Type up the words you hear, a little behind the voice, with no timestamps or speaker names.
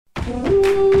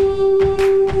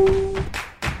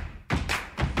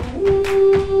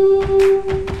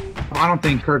I don't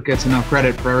think Kirk gets enough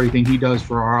credit for everything he does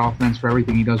for our offense, for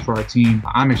everything he does for our team.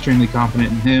 I'm extremely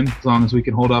confident in him as long as we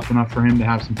can hold up enough for him to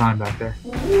have some time back there.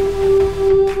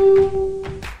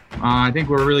 I think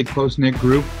we're a really close-knit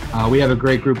group. We have a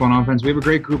great group on offense. We have a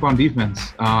great group on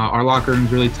defense. Our locker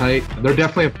room's really tight. They're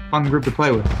definitely a fun group to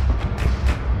play with.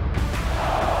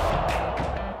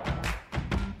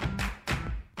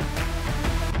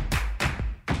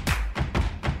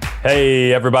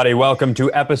 Hey, everybody. Welcome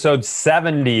to episode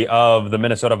 70 of the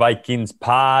Minnesota Vikings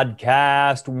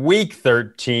podcast, week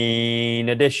 13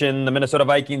 edition. The Minnesota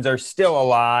Vikings are still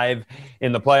alive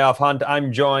in the playoff hunt.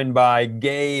 I'm joined by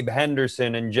Gabe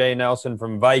Henderson and Jay Nelson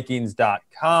from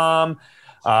Vikings.com.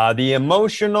 The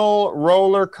emotional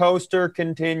roller coaster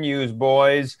continues,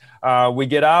 boys. We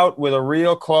get out with a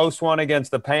real close one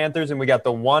against the Panthers, and we got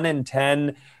the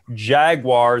 1-10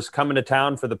 Jaguars coming to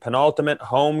town for the penultimate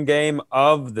home game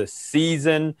of the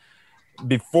season.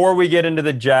 Before we get into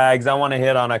the Jags, I want to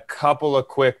hit on a couple of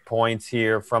quick points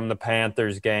here from the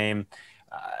Panthers game.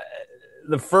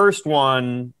 The first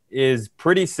one is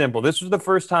pretty simple. This was the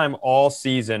first time all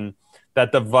season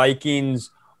that the Vikings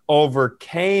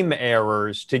overcame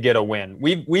errors to get a win.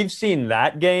 We've seen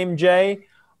that game, Jay,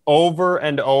 over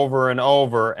and over and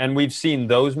over, and we've seen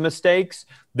those mistakes.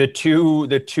 The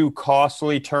two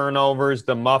costly turnovers,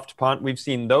 the muffed punt, we've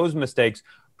seen those mistakes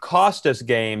cost us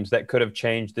games that could have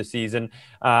changed the season.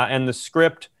 And the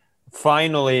script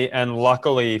finally and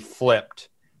luckily flipped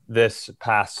this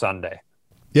past Sunday.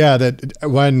 Yeah, that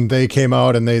when they came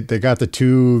out and they got the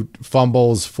two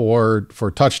fumbles for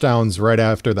touchdowns right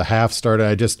after the half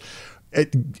started,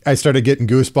 I started getting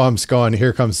goosebumps going,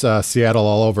 here comes Seattle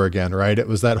all over again, right? It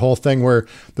was that whole thing where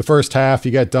the first half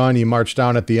you get done, you march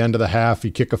down at the end of the half,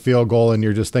 you kick a field goal, and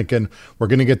you're just thinking, we're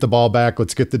going to get the ball back.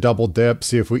 Let's get the double dip,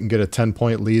 see if we can get a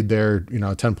 10-point lead there,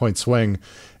 a 10-point swing.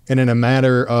 And in a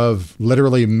matter of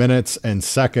literally minutes and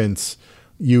seconds,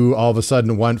 you all of a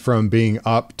sudden went from being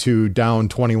up to down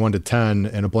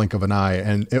 21-10 in a blink of an eye.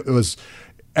 And it was...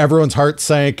 everyone's heart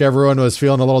sank. Everyone was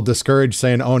feeling a little discouraged,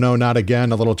 saying, oh no, not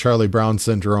again, a little Charlie Brown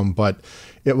syndrome. But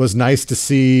it was nice to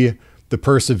see the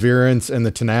perseverance and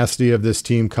the tenacity of this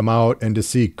team come out and to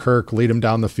see Kirk lead him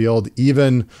down the field.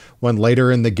 Even when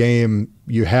later in the game,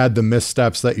 you had the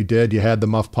missteps that you did, you had the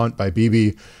muff punt by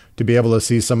Beebe, to be able to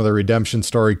see some of the redemption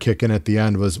story kick in at the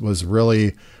end was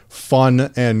really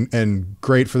fun and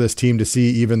great for this team to see,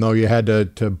 even though you had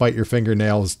to bite your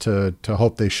fingernails to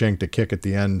hope they shanked a kick at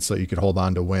the end so you could hold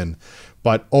on to win.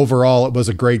 But overall, it was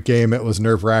a great game. It was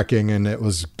nerve-wracking, and it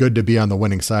was good to be on the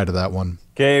winning side of that one.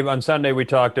 Gabe, on Sunday we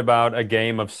talked about a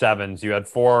game of sevens. You had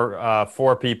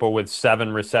four people with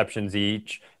 7 receptions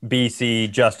each: BC,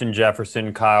 Justin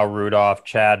Jefferson, Kyle Rudolph,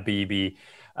 Chad Beebe.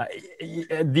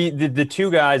 The two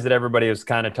guys that everybody was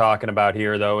kind of talking about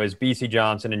here, though, is BC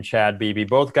Johnson and Chad Beebe,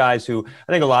 both guys who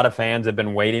I think a lot of fans have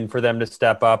been waiting for them to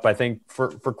step up. I think for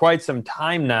quite some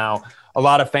time now, a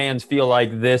lot of fans feel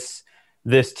like this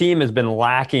team has been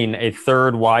lacking a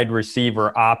third wide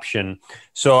receiver option.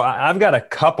 So I've got a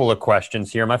couple of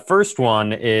questions here. My first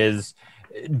one is,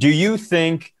 do you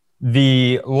think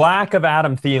the lack of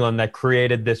Adam Thielen that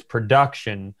created this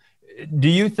production, do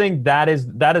you think that is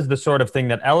the sort of thing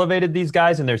that elevated these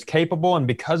guys and there's capable, and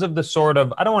because of the sort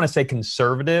of, I don't want to say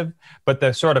conservative, but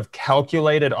the sort of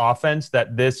calculated offense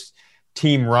that this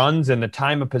team runs and the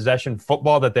time of possession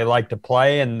football that they like to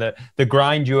play and the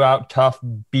grind you out tough,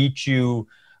 beat you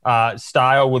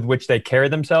style with which they carry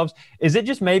themselves, is it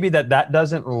just maybe that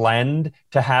doesn't lend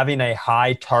to having a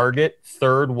high target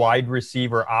third wide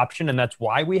receiver option, and that's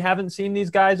why we haven't seen these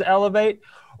guys elevate?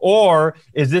 Or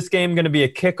is this game going to be a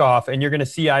kickoff and you're going to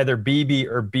see either BB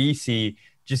or BC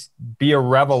just be a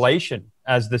revelation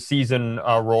as the season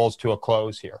rolls to a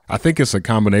close here? I think it's a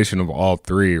combination of all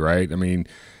three, right? I mean,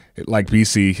 like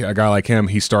BC, a guy like him,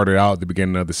 he started out at the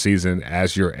beginning of the season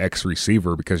as your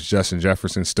ex-receiver because Justin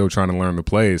Jefferson's still trying to learn the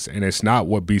plays. And it's not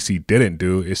what BC didn't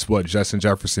do, it's what Justin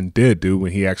Jefferson did do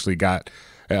when he actually got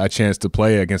a chance to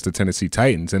play against the Tennessee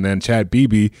Titans. And then Chad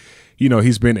Beebe,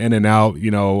 he's been in and out,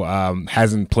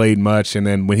 hasn't played much. And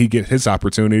then when he gets his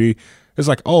opportunity, it's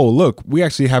like, oh, look, we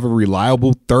actually have a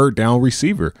reliable third down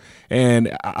receiver.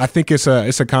 And I think it's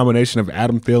a combination of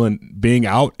Adam Thielen being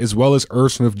out as well as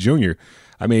Irv Smith Jr.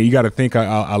 I mean, you got to think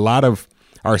a lot of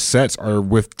our sets are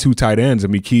with two tight ends,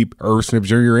 and we keep Irv Smith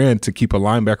Jr. in to keep a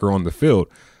linebacker on the field.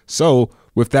 So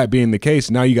with that being the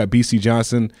case, now you got BC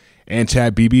Johnson and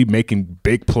Chad Beebe making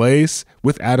big plays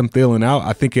with Adam Thielen out.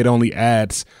 I think it only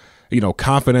adds,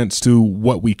 confidence to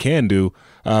what we can do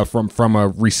from a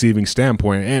receiving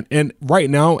standpoint. And right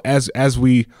now, as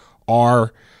we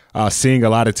are seeing a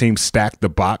lot of teams stack the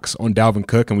box on Dalvin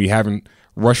Cook, and we haven't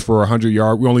rushed for 100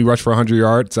 yards. We only rushed for 100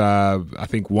 yards, I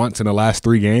think, once in the last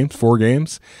 4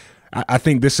 games. I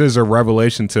think this is a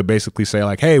revelation to basically say,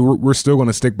 like, hey, we're still going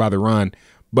to stick by the run,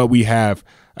 but we have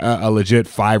a legit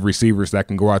 5 receivers that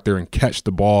can go out there and catch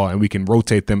the ball, and we can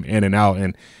rotate them in and out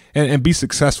and be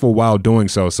successful while doing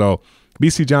so. So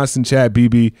BC Johnson, Chad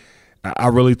Beebe, I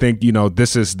really think,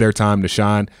 this is their time to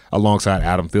shine alongside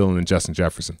Adam Thielen and Justin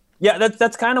Jefferson. Yeah,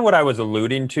 that's kind of what I was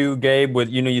alluding to, Gabe, with,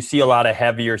 you see a lot of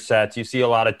heavier sets. You see a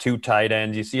lot of 2 tight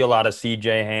ends. You see a lot of CJ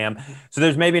Ham. So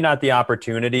there's maybe not the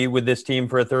opportunity with this team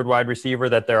for a third wide receiver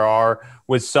that there are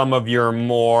with some of your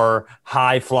more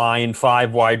high-flying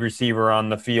 5 wide receiver on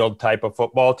the field type of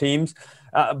football teams.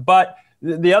 But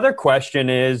the other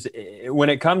question is, when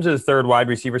it comes to the third wide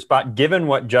receiver spot, given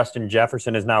what Justin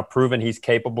Jefferson has now proven he's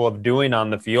capable of doing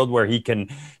on the field, where he can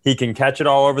catch it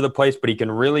all over the place, but he can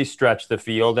really stretch the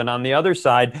field. And on the other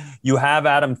side, you have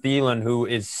Adam Thielen, who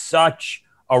is such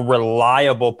a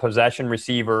reliable possession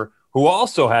receiver, who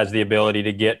also has the ability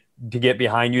to get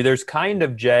behind you. There's kind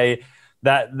of, Jay,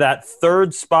 that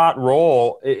third spot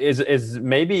role is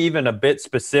maybe even a bit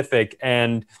specific.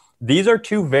 And these are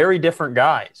 2 very different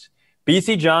guys.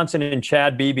 BC Johnson and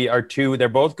Chad Beebe are 2. They're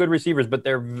both good receivers, but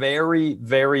they're very,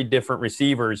 very different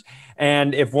receivers.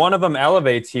 And if one of them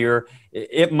elevates here,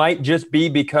 it might just be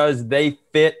because they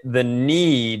fit the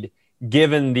need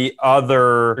given the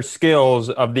other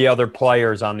skills of the other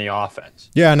players on the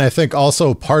offense. Yeah, and I think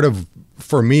also part of,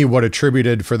 for me, what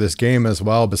attributed for this game as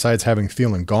well, besides having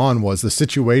Thielen gone, was the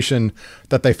situation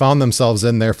that they found themselves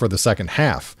in there for the second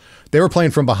half. They were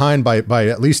playing from behind by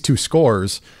at least 2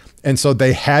 scores, and so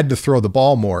they had to throw the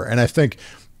ball more. And I think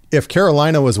if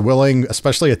Carolina was willing,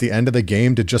 especially at the end of the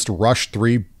game, to just rush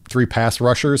three pass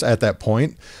rushers at that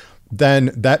point,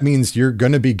 then that means you're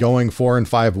going to be going 4 and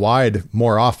 5 wide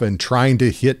more often, trying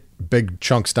to hit big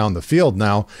chunks down the field.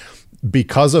 Now,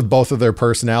 because of both of their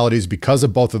personalities, because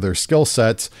of both of their skill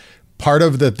sets, part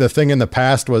of the thing in the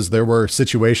past was there were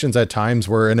situations at times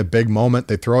where in a big moment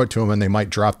they throw it to them and they might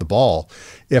drop the ball.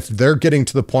 If they're getting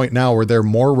to the point now where they're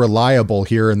more reliable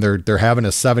here and they're having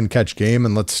a 7 catch game,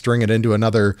 and let's string it into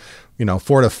another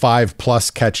 4 to 5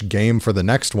 plus catch game for the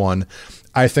next one,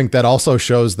 I think that also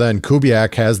shows then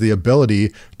Kubiak has the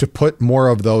ability to put more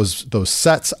of those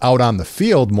sets out on the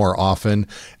field more often,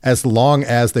 as long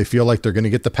as they feel like they're going to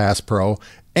get the pass pro,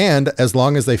 and as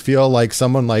long as they feel like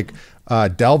someone like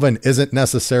Dalvin isn't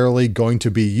necessarily going to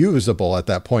be usable at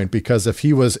that point, because if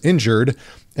he was injured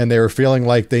and they were feeling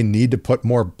like they need to put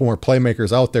more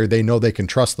playmakers out there, they know they can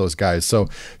trust those guys. So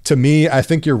to me, I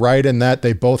think you're right in that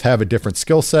they both have a different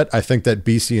skill set. I think that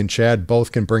BC and Chad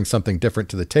both can bring something different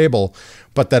to the table,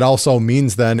 but that also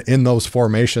means then in those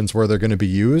formations where they're going to be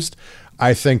used,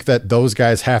 I think that those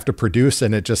guys have to produce,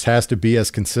 and it just has to be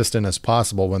as consistent as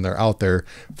possible when they're out there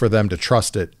for them to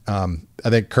trust it. I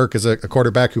think Kirk is a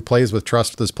quarterback who plays with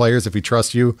trust with his players. If he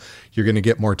trusts you, you're going to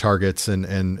get more targets.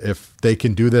 And if they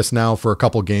can do this now for a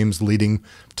couple games leading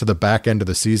to the back end of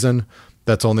the season,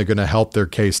 that's only going to help their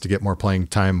case to get more playing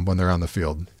time when they're on the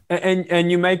field. And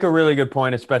you make a really good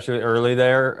point, especially early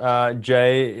there,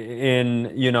 Jay, in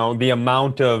the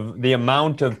amount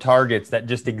of targets that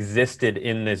just existed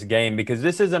in this game, because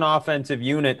this is an offensive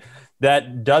unit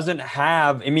that doesn't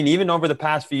have, even over the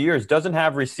past few years, doesn't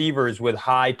have receivers with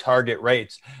high target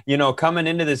rates. Coming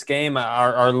into this game,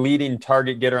 our leading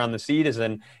target getter on the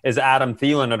season is Adam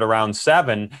Thielen at around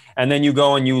 7. And then you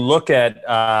go and you look at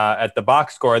the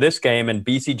box score of this game, and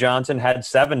BC Johnson had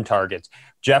 7 targets.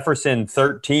 Jefferson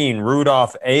 13,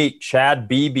 Rudolph 8, Chad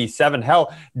Beebe 7.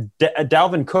 Hell,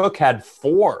 Dalvin Cook had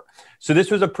 4. So this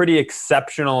was a pretty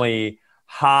exceptionally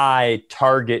high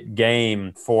target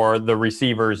game for the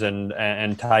receivers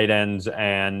and tight ends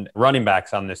and running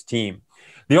backs on this team.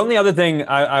 The only other thing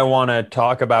I want to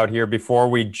talk about here before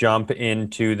we jump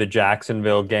into the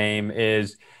Jacksonville game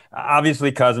is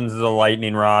obviously Cousins is a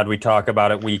lightning rod. We talk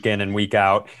about it week in and week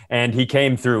out, and he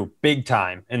came through big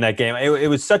time in that game. It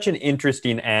was such an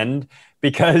interesting end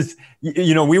because,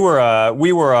 we were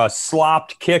a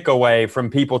slopped kick away from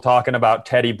people talking about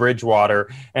Teddy Bridgewater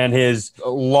and his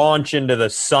launch into the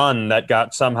sun that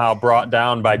got somehow brought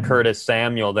down by Curtis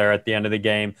Samuel there at the end of the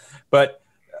game. But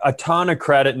a ton of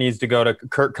credit needs to go to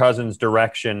Kirk Cousins'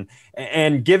 direction.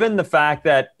 And given the fact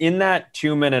that in that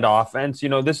 2-minute offense,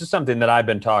 this is something that I've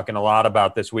been talking a lot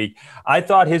about this week. I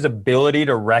thought his ability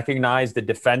to recognize the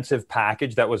defensive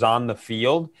package that was on the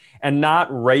field and not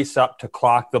race up to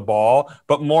clock the ball,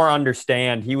 but more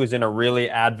understand he was in a really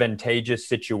advantageous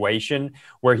situation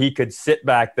where he could sit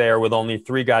back there with only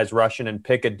 3 guys rushing and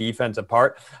pick a defense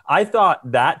apart. I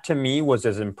thought that to me was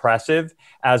as impressive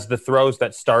as the throws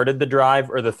that started the drive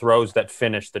or the throws that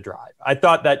finished the drive. I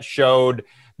thought that showed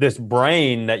this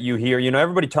brain that you hear.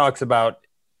 Everybody talks about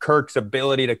Kirk's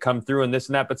ability to come through and this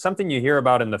and that, but something you hear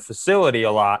about in the facility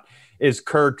a lot is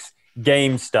Kirk's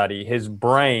game study, his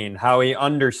brain, how he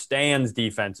understands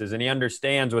defenses and he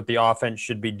understands what the offense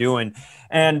should be doing.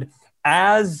 And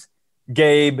as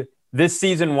Gabe, this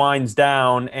season winds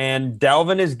down and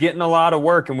Delvin is getting a lot of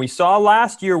work. And we saw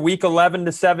last year, week 11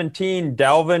 to 17,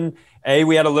 Delvin, A,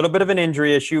 we had a little bit of an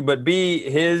injury issue, but B,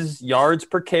 his yards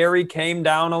per carry came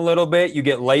down a little bit. You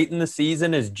get late in the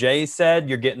season, as Jay said,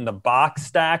 you're getting the box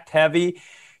stacked heavy.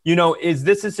 Is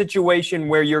this a situation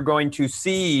where you're going to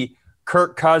see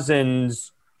Kirk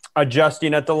Cousins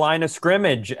adjusting at the line of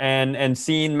scrimmage and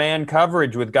seeing man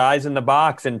coverage with guys in the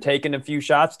box and taking a few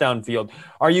shots downfield?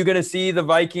 Are you going to see the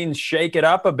Vikings shake it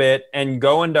up a bit and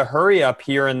go into hurry up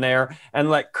here and there and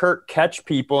let Kirk catch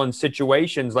people in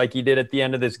situations like he did at the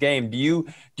end of this game? Do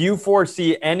you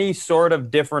foresee any sort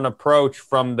of different approach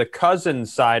from the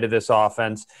Cousins side of this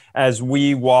offense as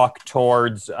we walk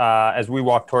towards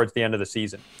the end of the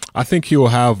season? I think he'll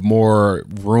have more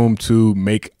room to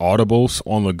make audibles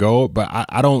on the go, but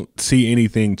I don't see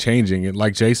anything changing. And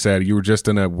like Jay said, you were just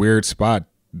in a weird spot.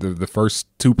 The first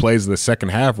 2 plays of the second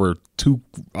half were 2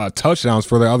 touchdowns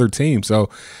for the other team. So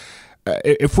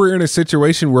if we're in a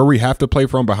situation where we have to play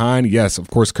from behind, yes, of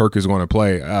course Kirk is going to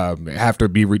play. Have to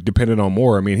be dependent on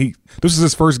more. I mean, this is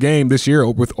his first game this year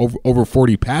with over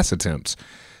 40 pass attempts.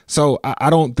 So I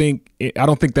don't think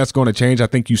that's going to change. I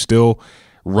think you still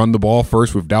run the ball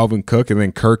first with Dalvin Cook, and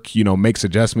then Kirk, makes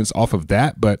adjustments off of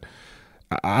that. But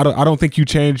I don't think you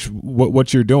change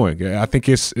what you're doing. I think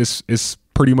it's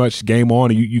pretty much game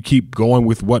on, and you keep going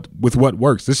with what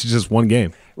works. This is just one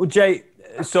game. Well, Jay,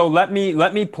 so let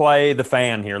me play the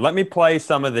fan here. Let me play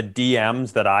some of the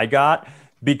DMs that I got,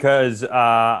 because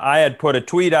I had put a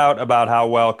tweet out about how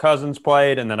well Cousins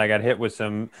played, and then I got hit with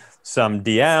some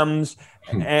DMs.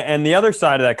 And the other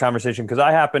side of that conversation, because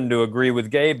I happen to agree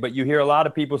with Gabe, but you hear a lot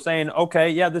of people saying, okay,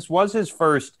 yeah, this was his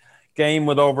first game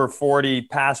with over 40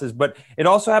 passes, but it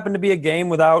also happened to be a game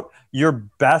without your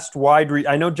best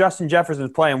I know Justin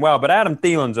Jefferson's playing well, but Adam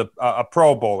Thielen's a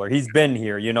Pro Bowler. He's been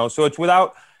here, so it's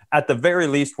without, at the very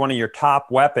least, one of your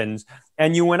top weapons.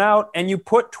 And you went out and you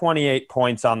put 28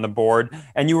 points on the board,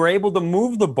 and you were able to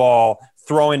move the ball,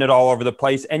 throwing it all over the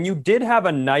place. And you did have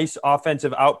a nice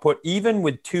offensive output, even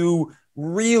with 2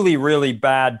 really, really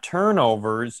bad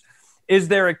turnovers. Is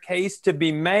there a case to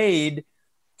be made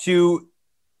to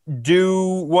do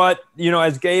what,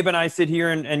 as Gabe and I sit here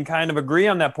and kind of agree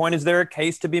on that point, is there a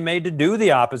case to be made to do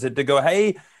the opposite, to go,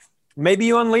 hey, maybe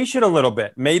you unleash it a little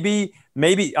bit. Maybe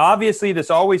obviously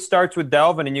this always starts with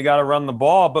Delvin and you got to run the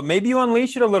ball, but maybe you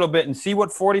unleash it a little bit and see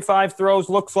what 45 throws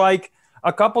looks like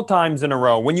a couple times in a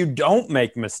row when you don't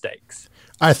make mistakes.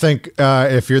 I think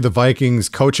if you're the Vikings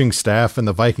coaching staff and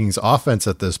the Vikings offense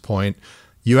at this point,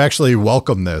 you actually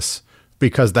welcome this,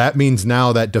 because that means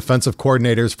now that defensive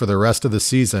coordinators for the rest of the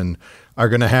season are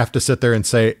going to have to sit there and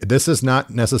say, this is not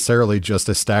necessarily just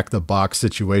a stack the box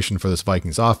situation for this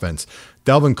Vikings offense.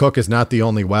 Dalvin Cook is not the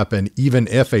only weapon, even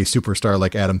if a superstar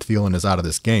like Adam Thielen is out of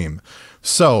this game.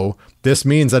 So this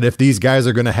means that if these guys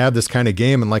are going to have this kind of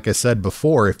game, and like I said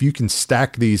before, if you can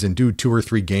stack these and do 2 or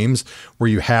 3 games where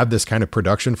you have this kind of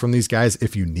production from these guys,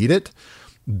 if you need it,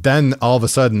 then all of a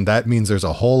sudden that means there's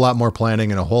a whole lot more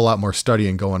planning and a whole lot more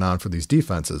studying going on for these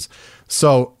defenses.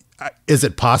 So is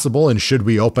it possible, and should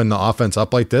we open the offense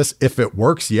up like this? If it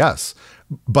works, yes.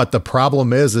 But the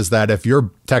problem is that if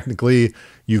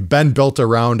you've been built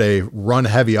around a run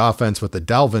heavy offense with the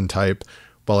Dalvin type,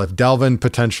 well, if Dalvin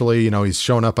potentially, he's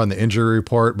shown up on the injury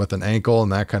report with an ankle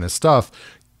and that kind of stuff,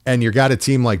 and you got a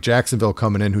team like Jacksonville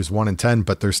coming in who's 1-10,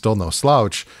 but there's still no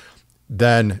slouch,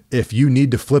 then if you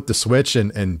need to flip the switch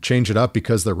and change it up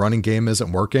because the running game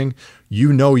isn't working,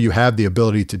 you have the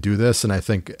ability to do this. And I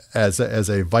think as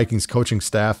a Vikings coaching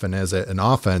staff and as an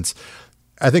offense,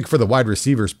 I think for the wide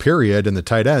receivers, period, and the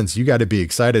tight ends, you got to be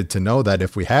excited to know that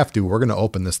if we have to, we're going to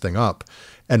open this thing up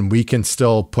and we can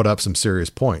still put up some serious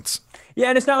points. Yeah,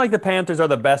 and it's not like the Panthers are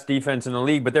the best defense in the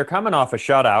league, but they're coming off a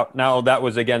shutout. Now, that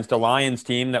was against a Lions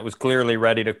team that was clearly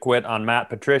ready to quit on Matt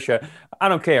Patricia. I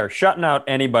don't care. Shutting out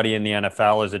anybody in the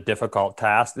NFL is a difficult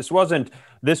task. This wasn't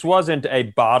a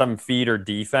bottom feeder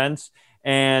defense.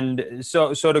 And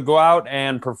so to go out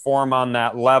and perform on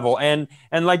that level and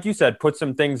like you said, put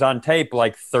some things on tape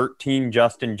like 13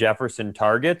 Justin Jefferson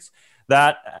targets,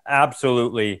 that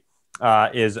absolutely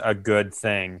is a good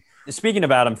thing. Speaking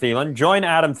of Adam Thielen, join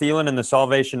Adam Thielen in the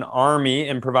Salvation Army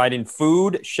in providing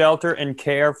food, shelter, and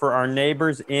care for our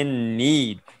neighbors in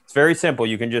need. It's very simple.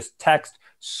 You can just text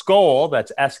SKOL,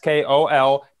 that's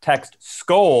SKOL, text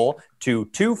SKOL to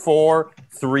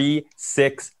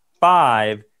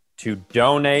 24365 to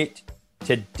donate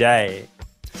today.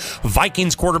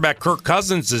 Vikings quarterback Kirk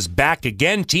Cousins is back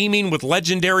again, teaming with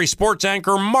legendary sports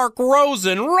anchor Mark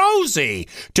Rosie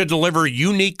to deliver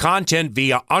unique content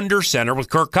via Under Center with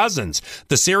Kirk Cousins.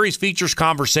 The series features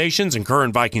conversations and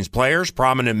current Vikings players,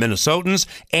 prominent Minnesotans,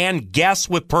 and guests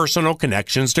with personal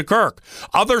connections to Kirk.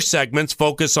 Other segments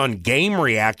focus on game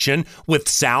reaction with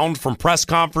sound from press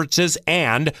conferences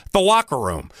and the locker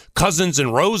room. Cousins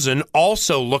and Rosen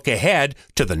also look ahead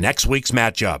to the next week's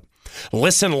matchup.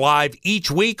 Listen live each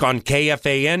week on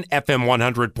KFAN FM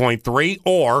 100.3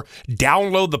 or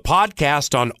download the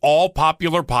podcast on all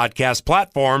popular podcast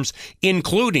platforms,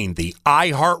 including the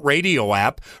iHeartRadio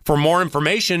app. For more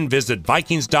information, visit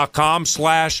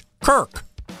Vikings.com/Kirk.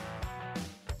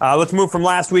 Let's move from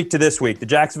last week to this week. The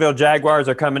Jacksonville Jaguars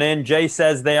are coming in. Jay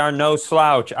says they are no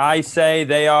slouch. I say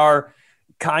they are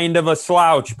kind of a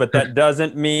slouch, but that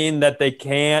doesn't mean that they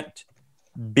can't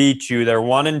beat you. They're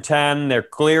 1-10. They're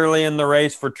clearly in the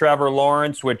race for Trevor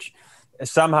Lawrence, which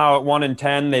somehow at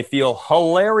 1-10 they feel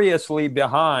hilariously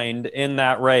behind in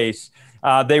that race.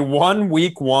 They won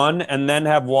week 1 and then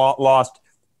have lost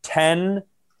 10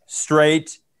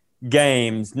 straight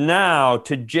games. Now,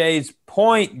 to Jay's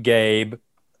point, Gabe,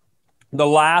 the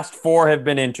last 4 have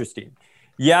been interesting.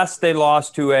 Yes, they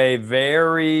lost to a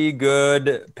very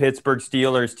good Pittsburgh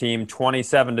Steelers team,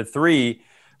 27-3.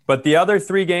 But the other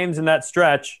 3 games in that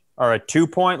stretch are a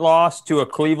 2-point loss to a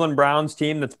Cleveland Browns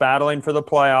team that's battling for the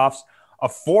playoffs, a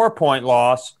 4-point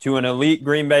loss to an elite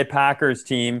Green Bay Packers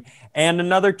team, and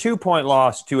another 2-point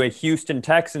loss to a Houston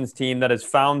Texans team that has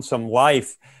found some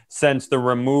life since the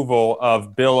removal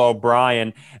of Bill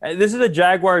O'Brien. This is a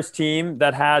Jaguars team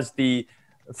that has the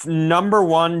number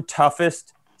 1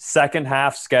 toughest second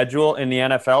half schedule in the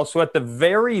NFL. So at the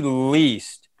very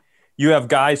least, you have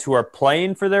guys who are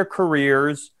playing for their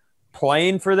careers,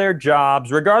 playing for their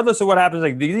jobs, regardless of what happens.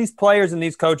 Like, these players and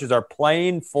these coaches are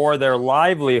playing for their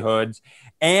livelihoods,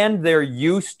 and they're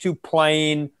used to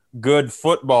playing good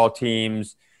football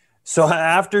teams. So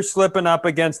after slipping up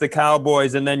against the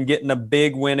Cowboys and then getting a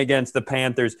big win against the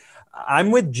Panthers,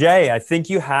 I'm with Jay. I think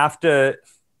you have to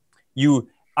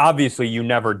obviously, you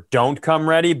never don't come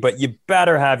ready, but you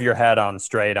better have your head on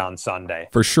straight on Sunday.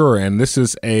 For sure, and this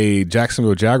is a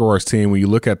Jacksonville Jaguars team, when you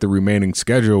look at the remaining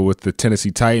schedule with the Tennessee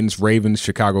Titans, Ravens,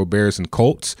 Chicago Bears, and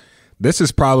Colts, this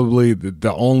is probably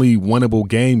the only winnable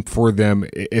game for them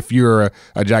if you're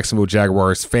a Jacksonville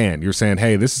Jaguars fan. You're saying,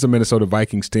 hey, this is a Minnesota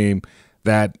Vikings team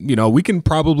that, we can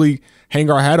probably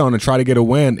hang our hat on and try to get a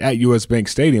win at US Bank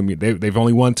Stadium. They've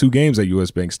only won 2 games at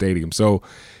US Bank Stadium. So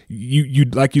you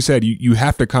like you said, you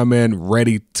have to come in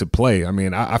ready to play. I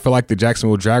mean, I feel like the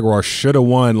Jacksonville Jaguars should have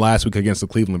won last week against the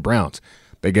Cleveland Browns.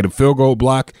 They get a field goal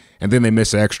block, and then they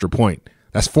miss an extra point.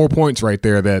 That's 4 points right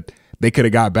there that they could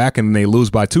have got back, and they lose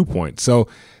by 2 points. So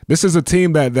this is a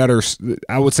team that are,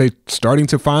 I would say, starting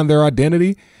to find their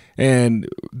identity. And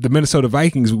the Minnesota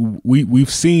Vikings, we've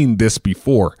seen this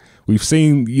before. We've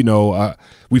seen,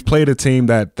 we've played a team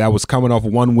that was coming off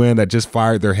 1 win that just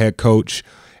fired their head coach,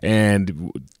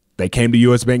 and they came to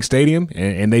US Bank Stadium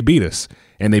and they beat us.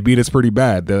 And they beat us pretty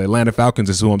bad. The Atlanta Falcons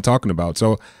is who I'm talking about.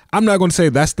 So I'm not going to say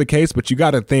that's the case, but you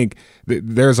got to think that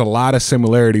there's a lot of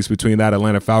similarities between that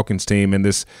Atlanta Falcons team and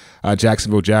this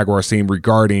Jacksonville Jaguars team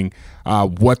regarding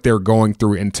what they're going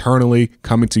through internally,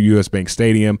 coming to US Bank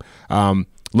Stadium,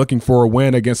 looking for a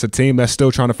win against a team that's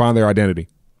still trying to find their identity.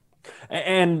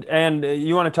 And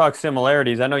you want to talk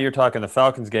similarities. I know you're talking the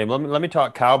Falcons game. Let me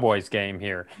talk Cowboys game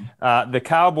here. The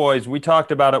Cowboys, we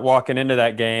talked about it walking into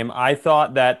that game. I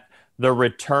thought that the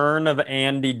return of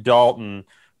Andy Dalton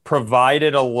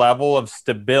provided a level of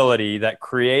stability that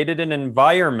created an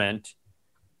environment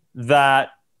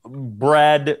that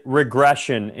bred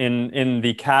regression in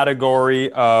the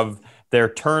category of their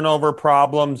turnover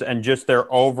problems and just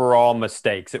their overall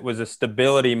mistakes. It was a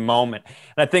stability moment.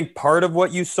 And I think part of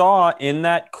what you saw in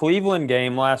that Cleveland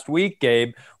game last week,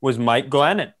 Gabe, was Mike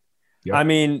Glennon. Yep. I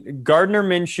mean, Gardner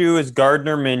Minshew is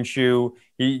Gardner Minshew.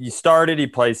 He started, he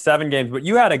plays 7 games, but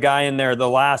you had a guy in there the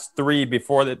last 3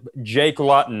 before that, Jake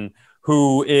Luton,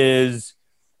 who is,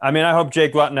 I hope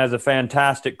Jake Luton has a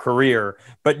fantastic career,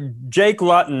 but Jake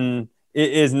Luton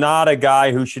is not a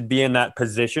guy who should be in that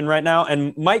position right now.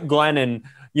 And Mike Glennon,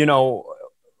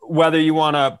 whether you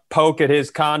want to poke at his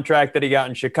contract that he got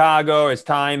in Chicago, his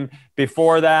time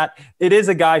before that, it is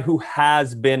a guy who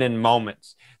has been in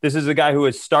moments. This is a guy who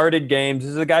has started games.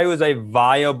 This is a guy who is a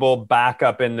viable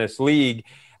backup in this league.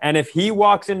 And if he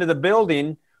walks into the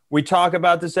building, we talk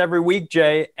about this every week,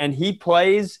 Jay, and he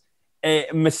plays a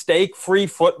mistake-free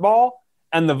football,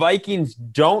 and the Vikings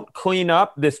don't clean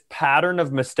up this pattern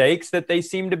of mistakes that they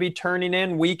seem to be turning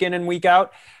in and week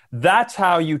out, that's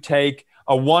how you take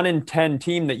a 1-10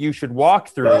 team that you should walk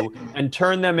through and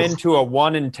turn them into a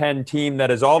 1-10 team that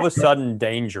is all of a sudden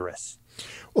dangerous.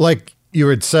 Like you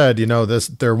had said, they're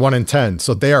 1-10,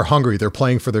 so they are hungry. They're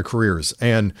playing for their careers.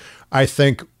 And I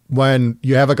think when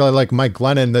you have a guy like Mike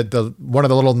Glennon, that one of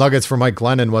the little nuggets for Mike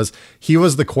Glennon was he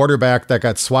was the quarterback that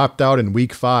got swapped out in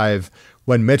week 5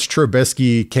 when Mitch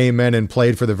Trubisky came in and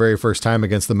played for the very first time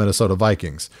against the Minnesota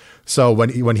Vikings. So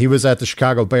when he was at the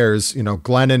Chicago Bears,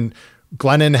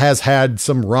 Glennon has had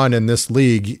some run in this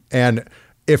league. And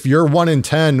if you're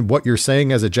 1-10, what you're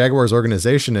saying as a Jaguars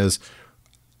organization is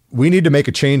we need to make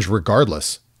a change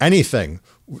regardless. Anything.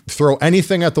 Throw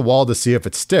anything at the wall to see if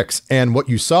it sticks. And what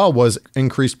you saw was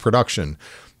increased production.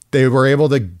 They were able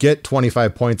to get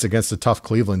 25 points against a tough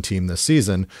Cleveland team this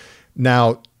season.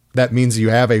 Now, that means you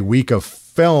have a week of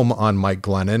film on Mike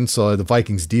Glennon, so the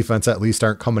Vikings defense at least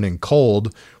aren't coming in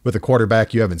cold with a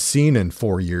quarterback you haven't seen in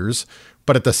 4 years.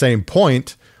 But at the same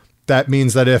point, that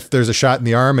means that if there's a shot in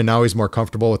the arm and now he's more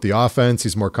comfortable with the offense,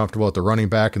 he's more comfortable with the running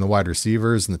back and the wide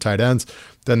receivers and the tight ends,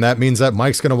 then that means that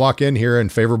Mike's going to walk in here in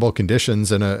favorable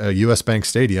conditions in a US Bank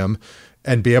Stadium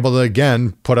and be able to,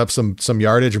 again, put up some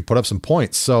yardage and put up some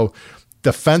points. So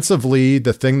defensively,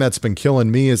 the thing that's been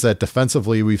killing me is that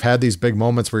defensively, we've had these big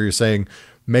moments where you're saying,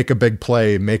 make a big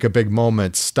play, make a big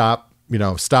moment, stop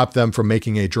them from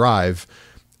making a drive.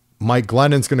 Mike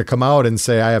Glennon's going to come out and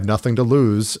say, I have nothing to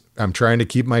lose. I'm trying to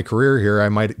keep my career here. I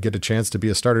might get a chance to be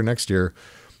a starter next year.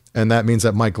 And that means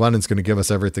that Mike Glennon's going to give us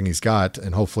everything he's got.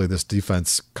 And hopefully this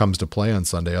defense comes to play on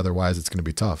Sunday. Otherwise, it's going to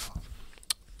be tough.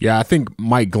 Yeah, I think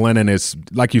Mike Glennon is,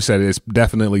 like you said, is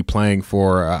definitely playing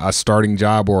for a starting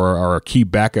job or a key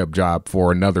backup job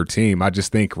for another team. I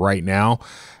just think right now,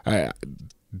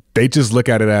 they just look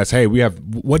at it as, hey,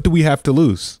 what do we have to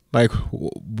lose? Like,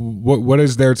 what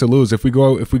is there to lose? If we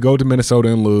go to Minnesota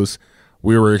and lose,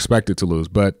 we were expected to lose,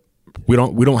 but we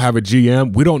don't have a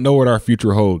GM. We don't know what our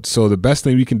future holds. So the best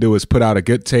thing we can do is put out a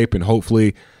good tape, and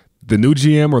hopefully the new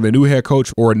GM or the new head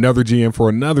coach or another GM for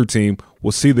another team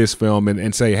will see this film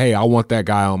and say, hey, I want that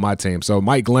guy on my team. So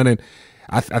Mike Glennon,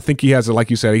 I think he has, like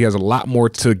you said, he has a lot more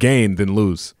to gain than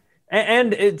lose.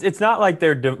 And it's not like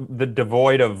they're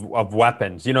devoid of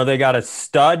weapons. They got a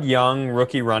stud young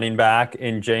rookie running back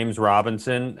in James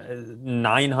Robinson,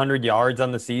 900 yards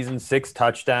on the season, 6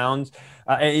 touchdowns.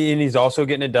 And he's also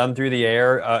getting it done through the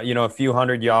air, a few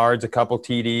hundred yards, a couple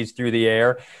TDs through the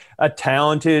air. A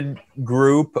talented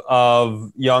group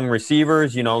of young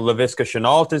receivers. Laviska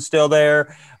Shenault is still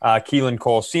there. Keelan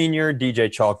Cole Sr.,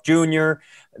 DJ Chalk Jr.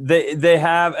 They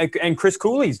have, and Chris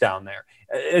Cooley's down there.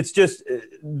 It's just,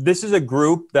 this is a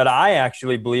group that I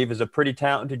actually believe is a pretty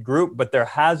talented group, but there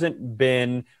hasn't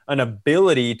been an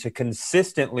ability to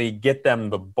consistently get them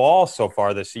the ball so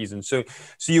far this season. So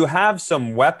you have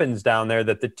some weapons down there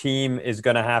that the team is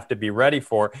going to have to be ready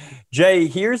for. Jay,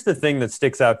 here's the thing that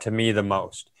sticks out to me the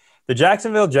most. The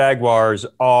Jacksonville Jaguars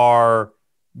they're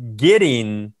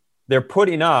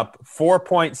putting up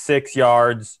 4.6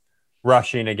 yards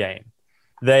rushing a game.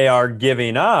 They are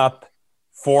giving up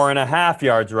 4.5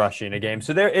 yards rushing a game.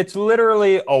 So it's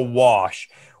literally a wash.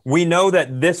 We know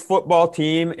that this football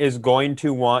team is going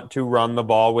to want to run the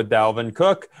ball with Dalvin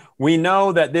Cook. We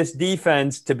know that this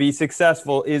defense, to be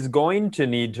successful, is going to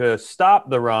need to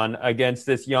stop the run against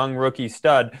this young rookie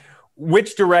stud.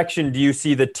 Which direction do you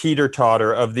see the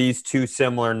teeter-totter of these two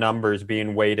similar numbers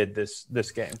being weighted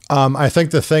this game? I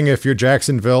think the thing, if you're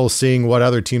Jacksonville, seeing what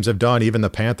other teams have done, even the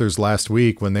Panthers last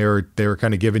week when they were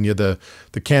kind of giving you the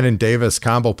Cannon Davis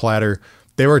combo platter,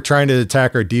 they were trying to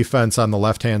attack our defense on the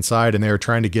left-hand side, and they were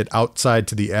trying to get outside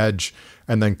to the edge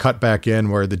and then cut back in,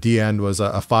 where the D end was a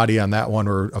Fadi on that one,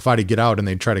 or a Fadi get out and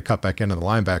they'd try to cut back into the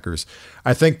linebackers.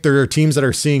 I think there are teams that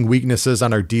are seeing weaknesses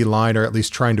on our D line, or at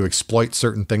least trying to exploit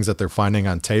certain things that they're finding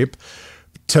on tape.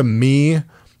 To me,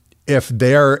 if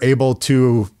they are able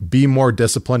to be more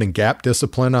disciplined and gap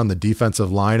discipline on the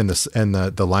defensive line and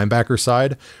the linebacker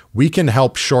side, we can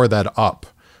help shore that up.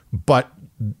 But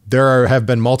there have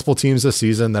been multiple teams this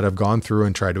season that have gone through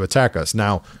and tried to attack us.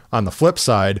 Now, on the flip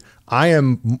side, I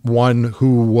am one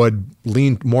who would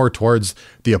lean more towards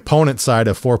the opponent side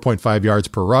of 4.5 yards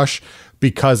per rush.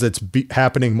 because it's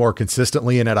happening more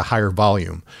consistently and at a higher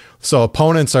volume. So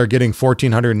opponents are getting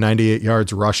 1,498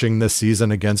 yards rushing this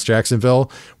season against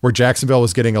Jacksonville, where Jacksonville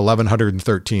was getting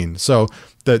 1,113. So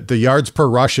the yards per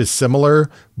rush is similar,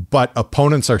 but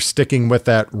opponents are sticking with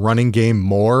that running game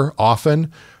more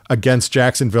often against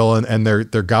Jacksonville, and they're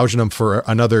gouging them for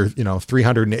another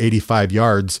 385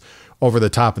 yards over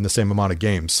the top in the same amount of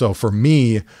games. So for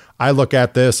me, I look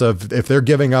at this of if they're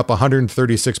giving up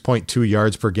 136.2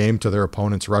 yards per game to their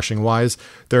opponents rushing wise,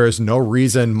 there is no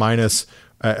reason, minus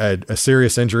a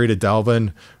serious injury to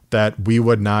Dalvin, that we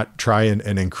would not try and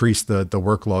increase the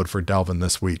workload for Dalvin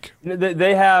this week.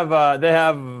 They have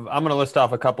I'm going to list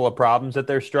off a couple of problems that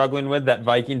they're struggling with that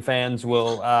Viking fans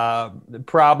will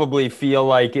probably feel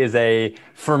like is a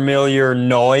familiar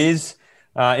noise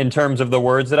in terms of the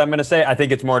words that I'm going to say. I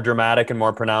think it's more dramatic and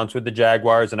more pronounced with the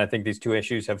Jaguars, and I think these two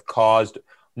issues have caused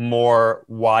more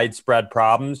widespread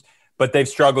problems. But they've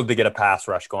struggled to get a pass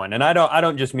rush going. And I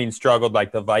don't just mean struggled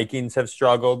like the Vikings have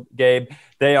struggled, Gabe.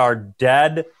 They are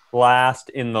dead last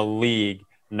in the league,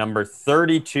 number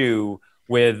 32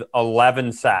 with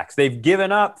 11 sacks. They've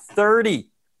given up 30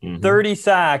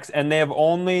 sacks, and they have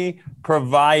only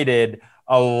provided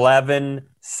 11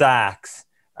 sacks.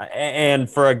 And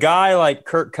for a guy like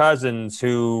Kirk Cousins,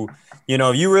 who,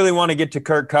 if you really want to get to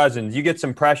Kirk Cousins, you get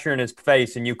some pressure in his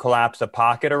face and you collapse a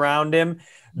pocket around him.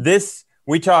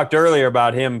 We talked earlier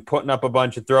about him putting up a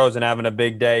bunch of throws and having a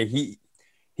big day.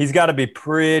 He's got to be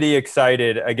pretty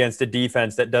excited against a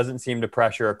defense that doesn't seem to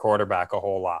pressure a quarterback a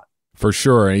whole lot. For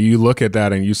sure. And you look at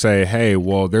that and you say, hey,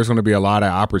 well, there's going to be a lot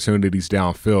of opportunities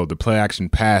downfield. The play action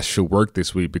pass should work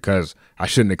this week because I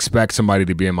shouldn't expect somebody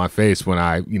to be in my face when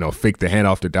I, fake the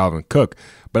handoff to Dalvin Cook.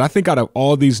 But I think out of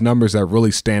all these numbers that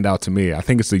really stand out to me, I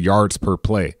think it's the yards per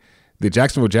play. The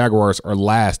Jacksonville Jaguars are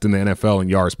last in the NFL in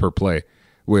yards per play,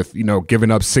 with,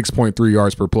 giving up 6.3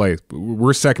 yards per play.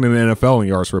 We're second in the NFL in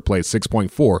yards per play,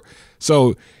 6.4.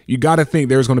 So you got to think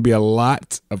there's going to be a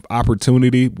lot of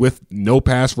opportunity with no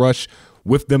pass rush,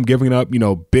 with them giving up,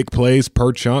 big plays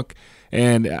per chunk.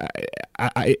 And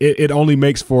it only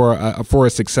makes for a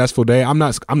successful day. I'm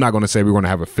not going to say we're going to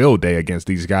have a field day against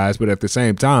these guys, but at the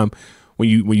same time, when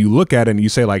you look at it and you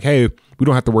say like, hey, we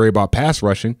don't have to worry about pass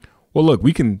rushing. Well, look,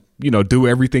 we can, do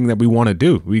everything that we want to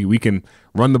do. We can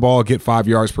run the ball, get 5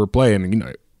 yards per play, and,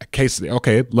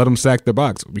 let them sack the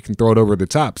box. We can throw it over the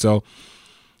top. So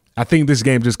I think this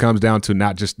game just comes down to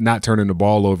not turning the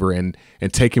ball over and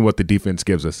taking what the defense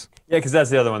gives us. Yeah, because that's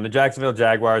the other one. The Jacksonville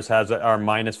Jaguars are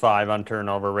 -5 on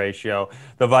turnover ratio.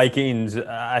 The Vikings,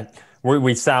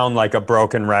 we sound like a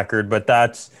broken record, but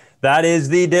that is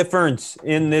the difference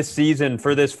in this season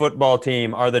for this football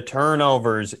team, are the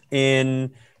turnovers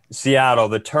in Seattle,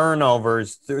 the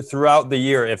turnovers throughout the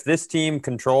year. If this team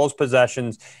controls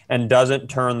possessions and doesn't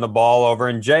turn the ball over.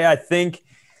 And Jay, I think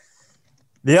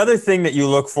the other thing that you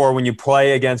look for when you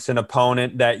play against an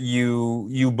opponent that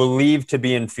you believe to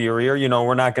be inferior,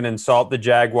 we're not going to insult the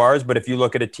Jaguars, but if you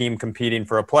look at a team competing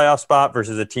for a playoff spot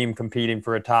versus a team competing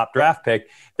for a top draft pick,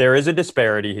 there is a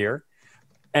disparity here.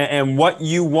 And what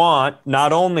you want,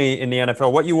 not only in the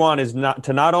NFL, what you want is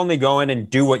not only go in and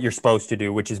do what you're supposed to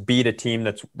do, which is beat a team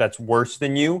that's worse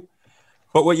than you,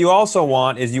 but what you also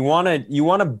want is you want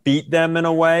to beat them in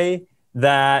a way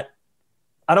that,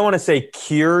 I don't want to say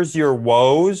cures your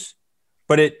woes,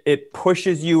 but it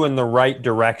pushes you in the right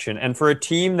direction. And for a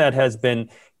team that has been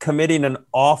committing an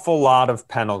awful lot of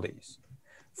penalties,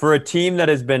 for a team that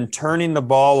has been turning the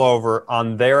ball over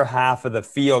on their half of the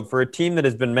field, for a team that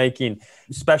has been making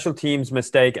special teams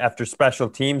mistake after special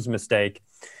teams mistake,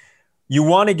 you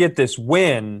want to get this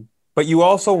win, but you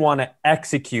also want to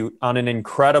execute on an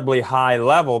incredibly high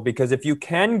level, because if you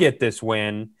can get this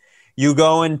win, you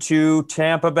go into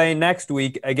Tampa Bay next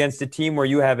week against a team where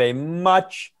you have a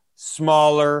much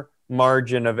smaller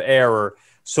margin of error.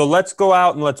 So let's go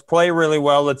out and let's play really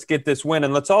well. Let's get this win.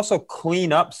 And let's also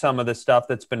clean up some of the stuff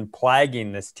that's been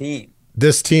plaguing this team.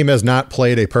 This team has not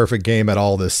played a perfect game at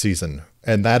all this season.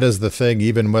 And that is the thing,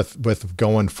 even with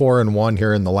going 4-1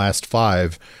 here in the last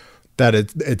 5, that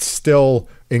it's still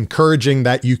encouraging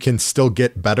that you can still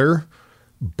get better.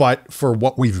 But for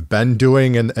what we've been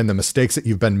doing and the mistakes that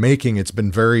you've been making, it's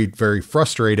been very, very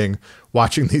frustrating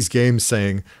watching these games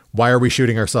saying, why are we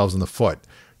shooting ourselves in the foot?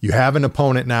 You have an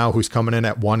opponent now who's coming in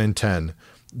at 1-10.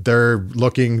 They're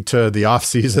looking to the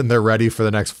offseason. They're ready for the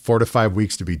next 4 to 5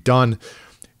 weeks to be done.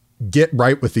 Get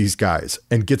right with these guys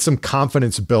and get some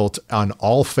confidence built on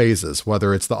all phases,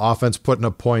 whether it's the offense putting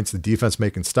up points, the defense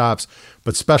making stops,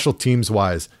 but special teams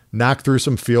wise, knock through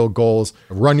some field goals,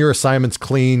 run your assignments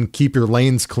clean, keep your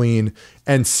lanes clean,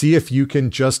 and see if you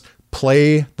can just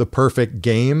play the perfect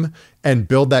game and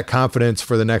build that confidence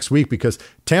for the next week, because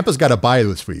Tampa's got a bye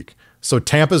this week. So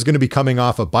Tampa's going to be coming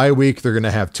off a bye week. They're going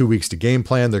to have 2 weeks to game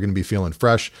plan. They're going to be feeling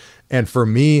fresh. And for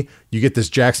me, you get this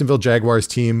Jacksonville Jaguars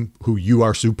team who you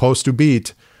are supposed to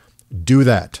beat. Do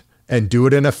that and do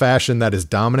it in a fashion that is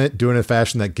dominant. Do it in a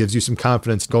fashion that gives you some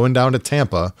confidence going down to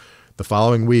Tampa the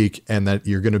following week, and that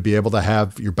you're going to be able to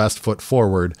have your best foot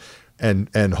forward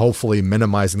and hopefully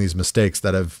minimizing these mistakes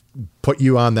that have put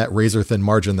you on that razor thin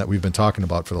margin that we've been talking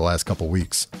about for the last couple of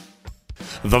weeks.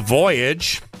 The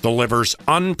Voyage delivers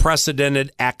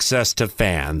unprecedented access to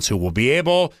fans who will be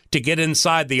able to get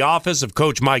inside the office of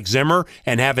Coach Mike Zimmer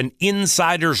and have an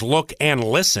insider's look and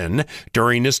listen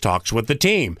during his talks with the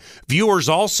team. Viewers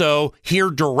also hear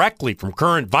directly from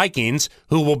current Vikings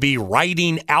who will be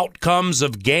writing outcomes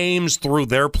of games through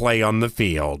their play on the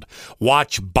field.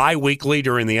 Watch bi-weekly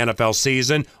during the NFL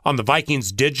season on the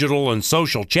Vikings digital and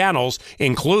social channels,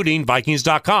 including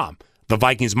Vikings.com, the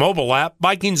Vikings mobile app,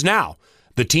 Vikings Now,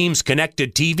 the team's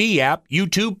connected TV app,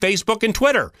 YouTube, Facebook, and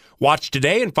Twitter. Watch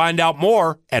today and find out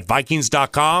more at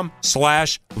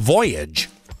Vikings.com/voyage.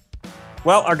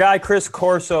 Well, our guy Chris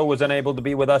Corso was unable to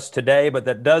be with us today, but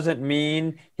that doesn't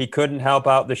mean he couldn't help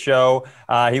out the show.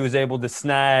 He was able to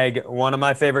snag one of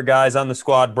my favorite guys on the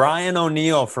squad, Brian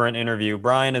O'Neill, for an interview.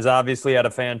 Brian has obviously had a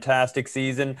fantastic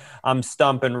season. I'm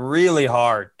stumping really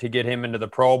hard to get him into the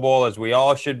Pro Bowl, as we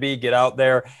all should be. Get out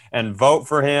there and vote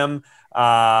for him.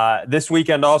 This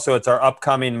weekend also, it's our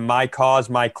upcoming My Cause,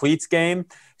 My Cleats game.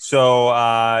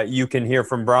 So you can hear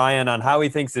from Brian on how he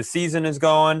thinks the season is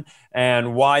going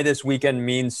and why this weekend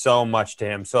means so much to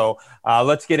him. So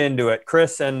let's get into it.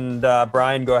 Chris and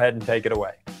Brian, go ahead and take it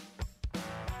away.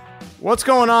 What's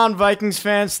going on, Vikings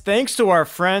fans? Thanks to our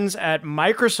friends at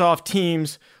Microsoft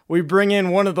Teams, we bring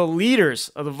in one of the leaders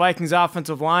of the Vikings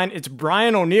offensive line. It's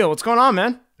Brian O'Neill. What's going on,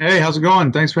 man? Hey, how's it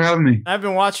going? Thanks for having me. I've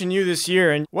been watching you this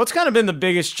year, and what's kind of been the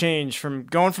biggest change from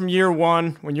going from year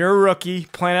one, when you're a rookie,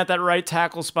 playing at that right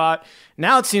tackle spot?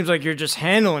 Now it seems like you're just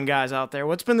handling guys out there.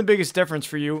 What's been the biggest difference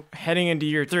for you heading into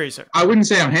year three, sir? I wouldn't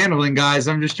say I'm handling guys.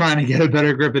 I'm just trying to get a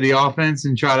better grip of the offense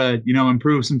and try to,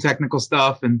 improve some technical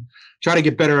stuff and try to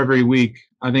get better every week.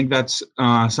 I think that's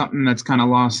something that's kind of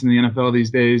lost in the NFL these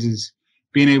days, is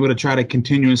being able to try to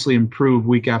continuously improve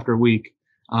week after week.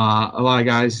 A lot of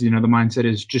guys, the mindset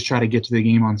is just try to get to the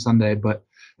game on Sunday, but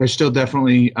there's still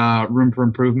definitely room for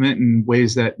improvement and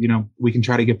ways that, we can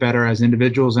try to get better as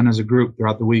individuals and as a group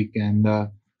throughout the week. And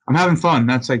I'm having fun.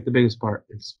 That's like the biggest part.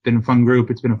 It's been a fun group.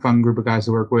 It's been a fun group of guys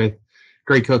to work with.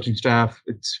 Great coaching staff.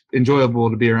 It's enjoyable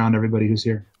to be around everybody who's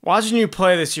here. Watching you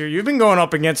play this year, you've been going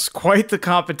up against quite the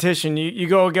competition. You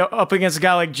go up against a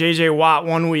guy like J.J. Watt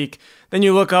one week, then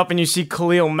you look up and you see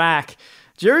Khalil Mack.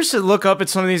 Do you ever look up at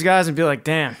some of these guys and be like,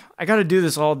 damn, I got to do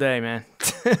this all day, man?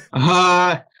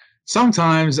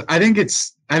 Sometimes. I think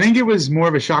it was more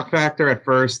of a shock factor at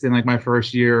first in like my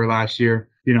first year or last year,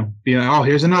 being like, oh,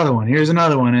 here's another one,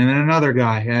 and then another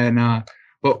guy. And,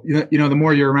 but the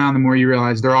more you're around, the more you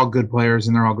realize they're all good players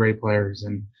and they're all great players,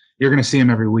 and you're going to see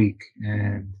them every week.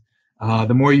 And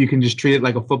the more you can just treat it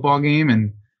like a football game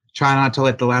and try not to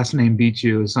let the last name beat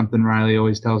you, is something Riley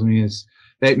always tells me, is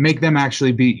they make them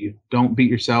actually beat you. Don't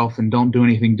beat yourself and don't do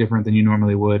anything different than you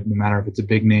normally would, no matter if it's a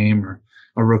big name or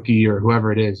a rookie or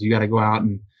whoever it is. You got to go out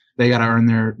and they got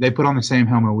to they put on the same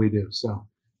helmet we do. So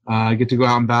I get to go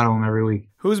out and battle them every week.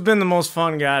 Who's been the most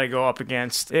fun guy to go up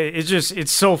against?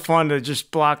 It's so fun to just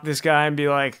block this guy and be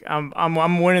like,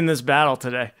 I'm winning this battle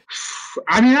today.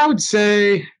 I mean, I would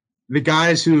say the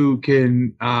guys who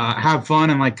can have fun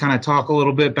and like kind of talk a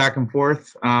little bit back and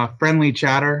forth, friendly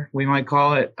chatter, we might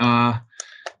call it.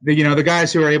 The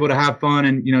guys who are able to have fun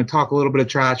and, talk a little bit of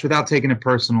trash without taking it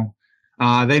personal.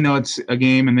 They know it's a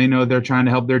game and they know they're trying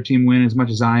to help their team win as much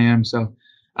as I am. So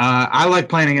I like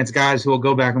playing against guys who will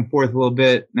go back and forth a little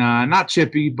bit, not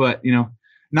chippy, but,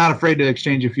 not afraid to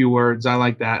exchange a few words. I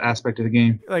like that aspect of the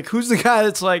game. Like, who's the guy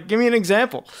that's like, give me an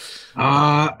example?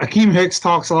 Akeem Hicks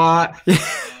talks a lot.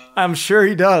 I'm sure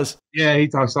he does. Yeah, he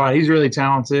talks a lot. He's really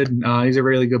talented. He's a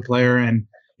really good player, and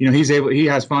he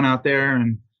has fun out there.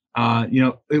 And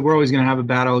we're always going to have a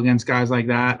battle against guys like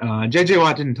that. J.J.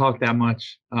 Watt didn't talk that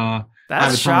much.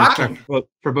 That's shocking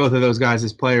for both of those guys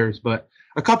as players, but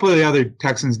a couple of the other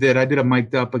Texans did. I did a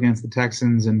mic'd up against the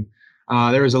Texans, and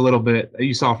there was a little bit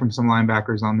you saw from some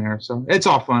linebackers on there. So it's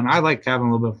all fun. I like having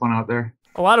a little bit of fun out there.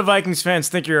 A lot of Vikings fans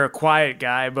think you're a quiet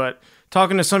guy, but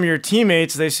talking to some of your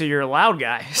teammates, they say you're a loud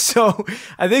guy. So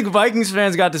I think Vikings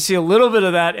fans got to see a little bit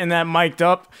of that in that mic'd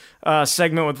up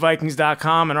segment with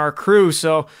Vikings.com and our crew.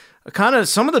 So kind of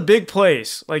some of the big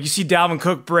plays, like you see Dalvin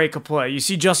Cook break a play, you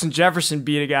see Justin Jefferson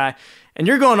beat a guy, and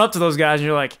you're going up to those guys and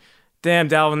you're like, damn,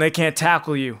 Dalvin, they can't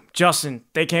tackle you. Justin,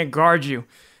 they can't guard you.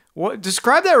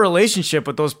 Describe that relationship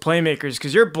with those playmakers,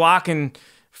 because you're blocking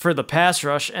for the pass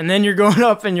rush, and then you're going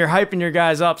up and you're hyping your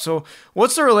guys up. So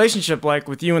what's the relationship like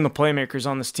with you and the playmakers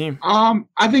on this team?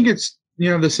 I think it's,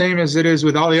 the same as it is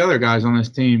with all the other guys on this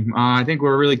team. I think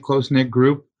we're a really close-knit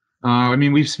group.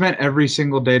 We've spent every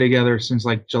single day together since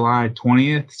like July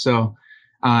 20th. So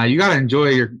you got to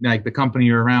enjoy the company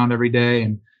you're around every day.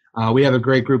 And we have a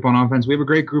great group on offense. We have a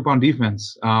great group on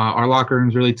defense. Our locker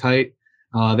room's really tight.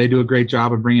 They do a great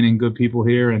job of bringing in good people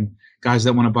here and guys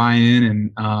that want to buy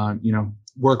in and,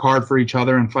 work hard for each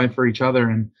other and fight for each other.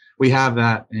 And we have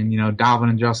that. And, Dalvin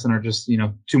and Justin are just,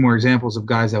 two more examples of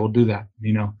guys that will do that.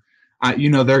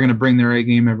 They're going to bring their A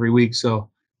game every week. So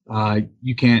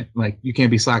you can't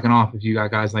be slacking off if you got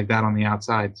guys like that on the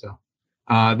outside. So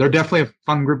they're definitely a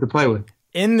fun group to play with.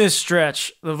 In this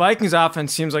stretch, the Vikings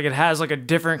offense seems like it has like a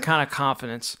different kind of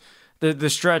confidence. The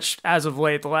stretch as of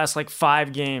late, the last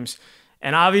 5 games.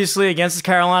 And obviously against the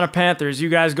Carolina Panthers, you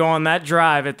guys go on that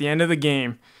drive at the end of the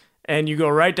game and you go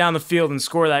right down the field and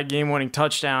score that game-winning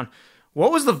touchdown.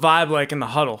 What was the vibe like in the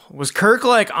huddle? Was Kirk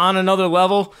on another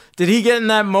level? Did he get in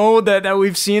that mode that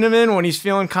we've seen him in when he's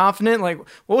feeling confident?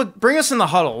 Bring us in the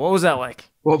huddle. What was that like?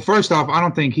 Well, first off, I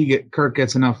don't think Kirk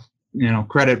gets enough,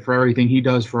 credit for everything he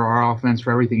does for our offense,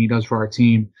 for everything he does for our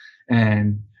team.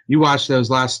 And you watch those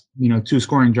last, 2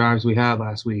 scoring drives we had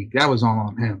last week. That was all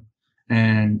on him.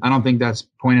 And I don't think that's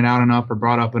pointed out enough or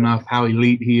brought up enough how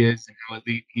elite he is and how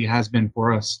elite he has been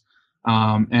for us,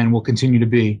 and will continue to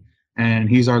be. And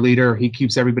he's our leader. He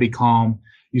keeps everybody calm.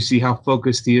 You see how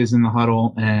focused he is in the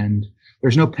huddle, and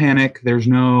there's no panic. There's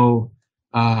no,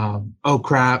 oh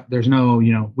crap. There's no,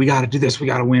 we got to do this. We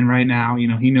got to win right now.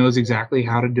 He knows exactly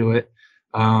how to do it,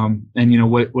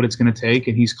 and what it's going to take.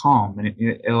 And he's calm, and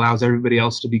it allows everybody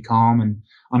else to be calm and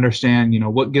understand,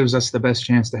 what gives us the best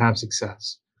chance to have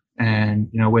success. And,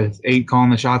 with 8 calling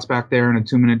the shots back there in a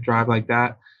 2-minute drive like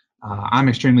that, I'm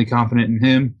extremely confident in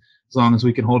him as long as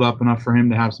we can hold up enough for him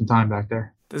to have some time back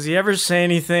there. Does he ever say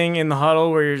anything in the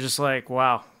huddle where you're just like,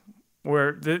 wow,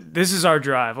 this is our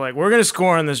drive. We're going to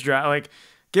score on this drive.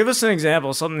 Give us an example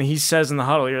of something he says in the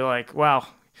huddle. You're like, wow,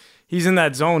 he's in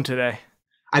that zone today.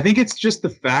 I think it's just the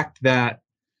fact that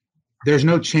there's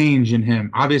no change in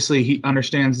him. Obviously, he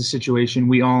understands the situation.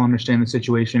 We all understand the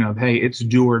situation of, hey, it's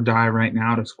do or die right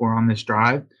now to score on this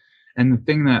drive. And the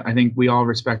thing that I think we all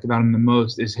respect about him the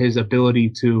most is his ability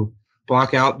to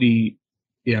block out the,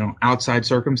 outside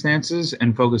circumstances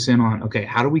and focus in on, okay,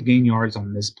 how do we gain yards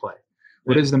on this play?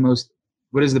 What is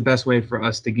the best way for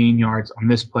us to gain yards on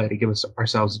this play to give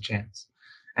ourselves a chance?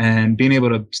 And being able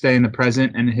to stay in the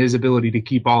present, and his ability to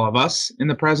keep all of us in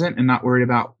the present and not worried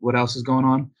about what else is going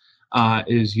on,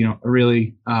 is, a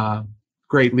really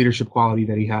great leadership quality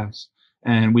that he has.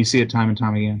 And we see it time and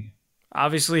time again.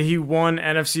 Obviously, he won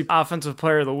NFC Offensive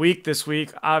Player of the Week this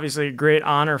week. Obviously, a great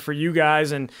honor for you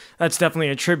guys, and that's definitely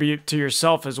a tribute to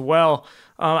yourself as well.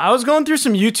 I was going through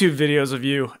some YouTube videos of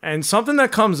you, and something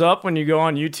that comes up when you go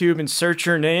on YouTube and search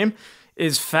your name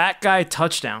is Fat Guy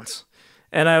Touchdowns.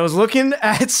 And I was looking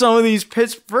at some of these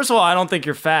pits. First of all, I don't think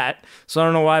you're fat, so I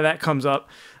don't know why that comes up.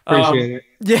 Appreciate it.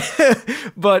 Yeah,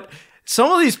 but some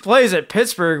of these plays at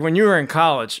Pittsburgh when you were in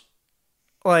college,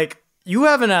 you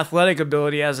have an athletic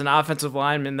ability as an offensive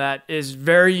lineman that is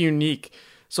very unique.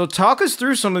 So talk us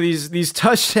through some of these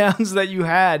touchdowns that you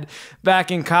had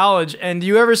back in college. And do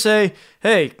you ever say,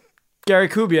 hey, Gary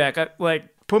Kubiak,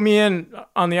 put me in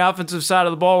on the offensive side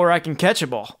of the ball where I can catch a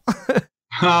ball?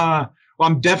 Well,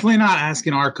 I'm definitely not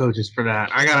asking our coaches for that.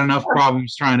 I got enough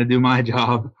problems trying to do my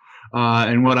job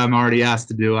and what I'm already asked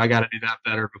to do. I got to do that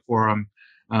better before I'm,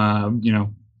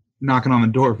 knocking on the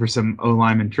door for some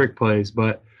O-lineman trick plays.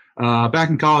 But back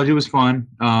in college, it was fun.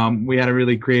 We had a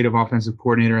really creative offensive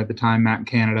coordinator at the time, Matt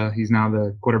Canada. He's now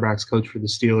the quarterback's coach for the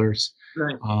Steelers.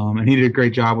 Right. And he did a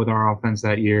great job with our offense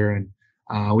that year.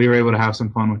 And we were able to have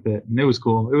some fun with it. And it was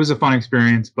cool. It was a fun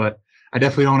experience, but I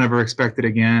definitely don't ever expect it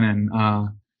again. And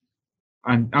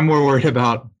I'm more worried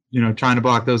about, trying to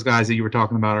block those guys that you were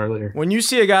talking about earlier. When you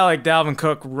see a guy like Dalvin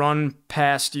Cook run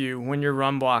past you when you're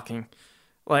run blocking,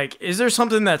 is there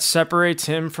something that separates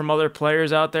him from other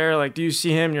players out there? Do you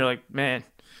see him and you're like, man,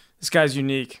 this guy's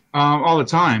unique? All the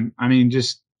time. I mean,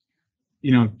 just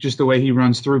the way he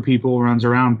runs through people, runs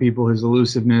around people, his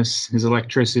elusiveness, his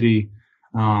electricity,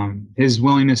 his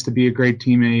willingness to be a great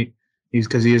teammate.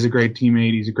 Because he is a great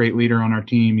teammate. He's a great leader on our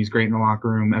team. He's great in the locker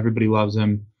room. Everybody loves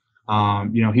him.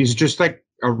 He's just like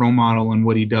a role model in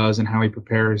what he does and how he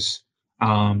prepares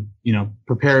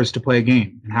to play a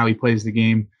game and how he plays the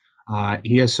game.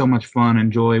 He has so much fun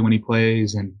and joy when he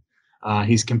plays, and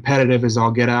he's competitive as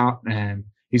all get out, and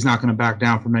he's not going to back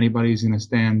down from anybody. He's going to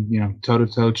stand, toe to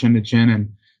toe, chin to chin,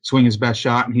 and swing his best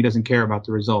shot. And he doesn't care about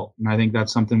the result. And I think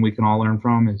that's something we can all learn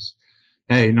from is,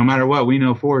 hey, no matter what, we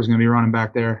know Four is going to be running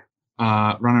back there,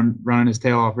 running his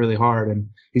tail off really hard, and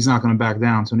he's not going to back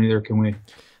down. So neither can we.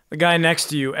 The guy next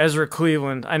to you, Ezra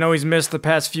Cleveland, I know he's missed the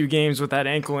past few games with that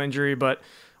ankle injury, but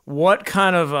what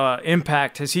kind of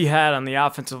impact has he had on the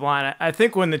offensive line? I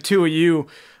think when the two of you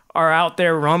are out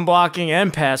there run blocking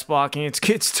and pass blocking,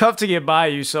 it's tough to get by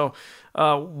you. So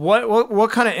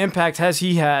what kind of impact has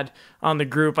he had on the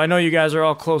group? I know you guys are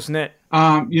all close-knit.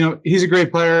 He's a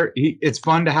great player. It's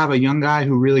fun to have a young guy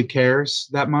who really cares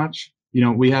that much.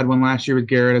 We had one last year with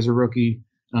Garrett as a rookie.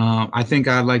 I think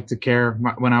I'd like to care.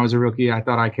 When I was a rookie, I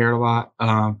thought I cared a lot.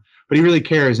 But he really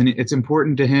cares, and it's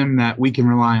important to him that we can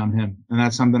rely on him. And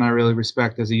that's something I really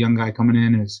respect as a young guy coming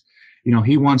in is,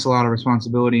 he wants a lot of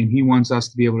responsibility, and he wants us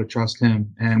to be able to trust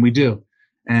him, and we do.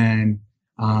 And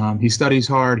he studies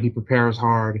hard. He prepares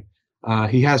hard.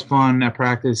 He has fun at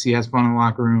practice. He has fun in the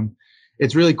locker room.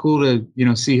 It's really cool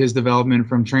to, see his development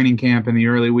from training camp in the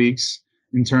early weeks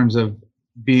in terms of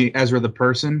being Ezra the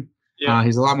person. Yeah.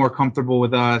 He's a lot more comfortable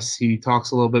with us. He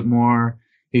talks a little bit more.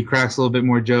 He cracks a little bit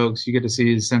more jokes. You get to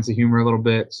see his sense of humor a little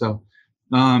bit. So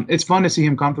it's fun to see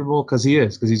him comfortable because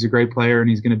he's a great player and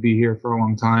he's going to be here for a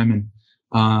long time. And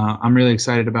I'm really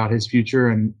excited about his future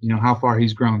and, how far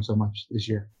he's grown so much this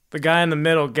year. The guy in the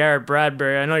middle, Garrett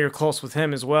Bradbury, I know you're close with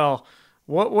him as well.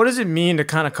 What does it mean to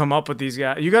kind of come up with these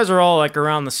guys? You guys are all like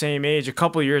around the same age, a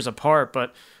couple of years apart,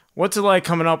 but what's it like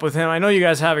coming up with him? I know you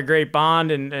guys have a great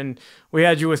bond, and we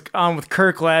had you on with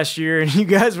Kirk last year, and you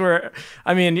guys were,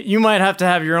 you might have to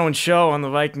have your own show on the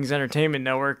Vikings Entertainment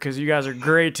Network because you guys are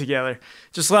great together.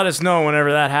 Just let us know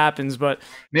whenever that happens. But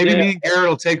maybe me and Garrett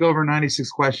will take over 96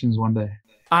 Questions one day.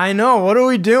 I know. What do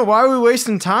we do? Why are we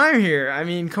wasting time here?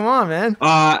 Come on, man.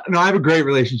 No, I have a great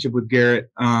relationship with Garrett.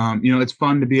 It's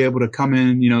fun to be able to come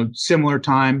in, similar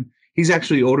time. He's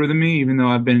actually older than me, even though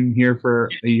I've been here for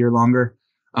a year longer.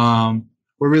 We're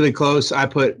really close. I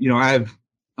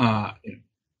have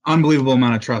unbelievable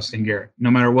amount of trust in Garrett.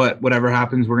 No matter whatever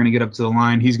happens, we're going to get up to the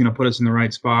line. He's going to put us in the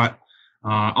right spot.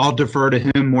 I'll defer to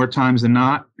him more times than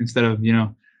not instead of,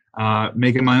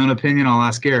 making my own opinion. I'll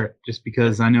ask Garrett just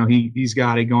because I know he's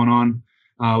got it going on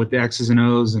with the X's and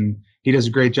O's, and he does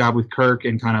a great job with Kirk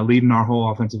and kind of leading our whole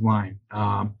offensive line.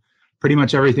 Pretty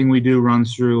much everything we do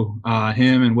runs through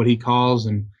him and what he calls,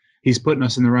 and he's putting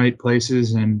us in the right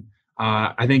places. And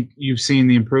I think you've seen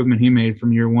the improvement he made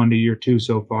from year 1 to year 2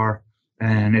 so far,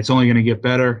 and it's only going to get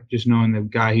better just knowing the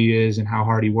guy he is and how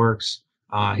hard he works.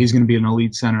 He's going to be an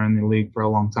elite center in the league for a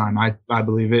long time. I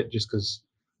believe it just because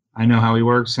I know how he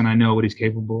works and I know what he's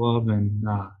capable of, and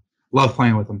love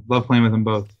playing with him. Love playing with them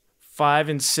both.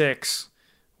 5-6.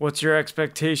 What's your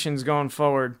expectations going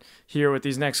forward here with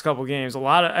these next couple games?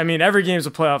 Every game's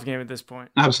a playoff game at this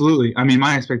point. Absolutely.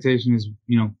 My expectation is,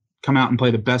 come out and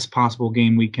play the best possible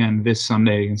game we can this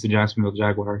Sunday against the Jacksonville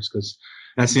Jaguars because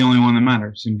that's the only one that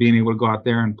matters. And being able to go out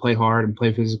there and play hard and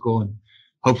play physical and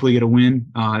hopefully get a win,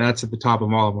 that's at the top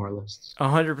of all of our lists.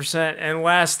 100%. And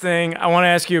last thing, I want to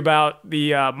ask you about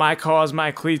the My Cause,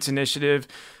 My Cleats initiative.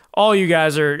 You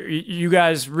guys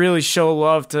really show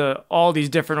love to all these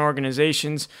different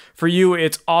organizations. For you,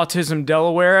 it's Autism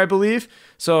Delaware, I believe.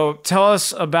 So tell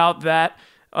us about that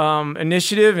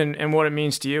initiative and what it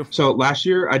means to you. So last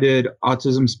year I did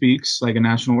Autism Speaks, like a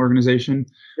national organization.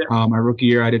 Yeah. My rookie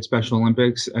year I did Special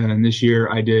Olympics, and this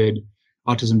year I did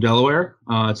Autism Delaware.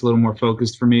 It's a little more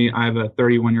focused for me. I have a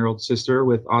 31-year-old sister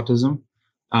with autism,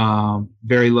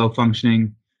 very low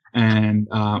functioning, and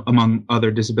among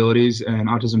other disabilities. And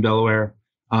Autism Delaware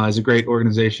is a great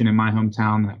organization in my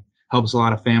hometown that helps a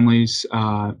lot of families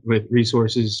with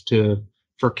resources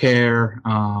for care,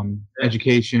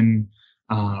 education,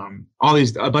 a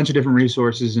bunch of different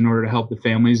resources in order to help the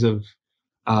families of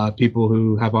people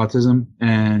who have autism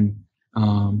and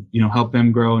help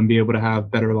them grow and be able to have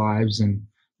better lives. And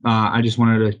I just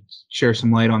wanted to share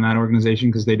some light on that organization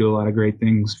because they do a lot of great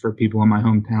things for people in my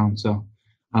hometown. So,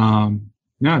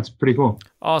 it's pretty cool.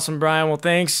 Awesome, Brian. Well,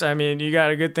 thanks. You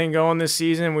got a good thing going this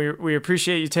season. We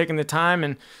appreciate you taking the time,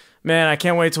 and man, I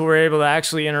can't wait till we're able to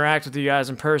actually interact with you guys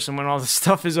in person when all this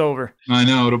stuff is over. I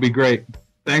know. It'll be great.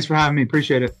 Thanks for having me.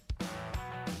 Appreciate it.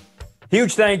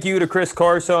 Huge thank you to Chris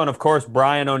Corso and, of course,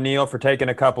 Brian O'Neill for taking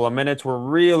a couple of minutes. We're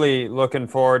really looking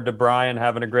forward to Brian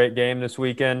having a great game this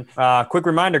weekend. Quick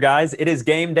reminder, guys, it is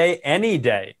game day any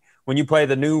day when you play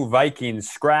the new Vikings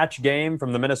scratch game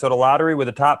from the Minnesota Lottery with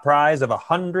a top prize of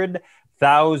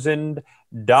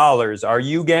 $100,000. Are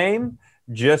you game?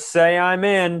 Just say I'm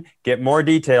in. Get more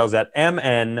details at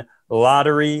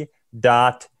mnlottery.com.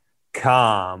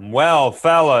 Well,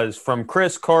 fellas, from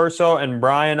Chris Corso and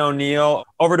Brian O'Neill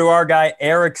over to our guy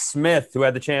Eric Smith, who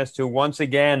had the chance to once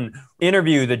again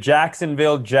interview the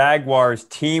Jacksonville Jaguars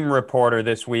team reporter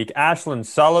this week, Ashlyn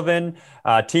Sullivan,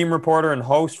 team reporter and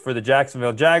host for the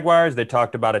Jacksonville Jaguars. They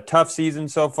talked about a tough season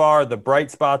so far, the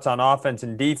bright spots on offense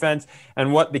and defense,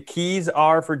 and what the keys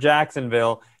are for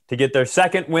Jacksonville to get their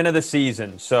second win of the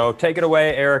season. So take it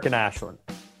away, Eric and Ashlyn.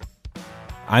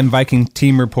 I'm Viking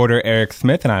team reporter Eric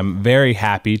Smith, and I'm very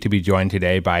happy to be joined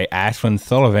today by Ashlyn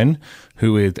Sullivan,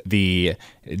 who is the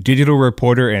digital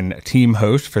reporter and team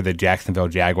host for the Jacksonville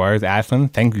Jaguars.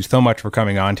 Ashlyn, thank you so much for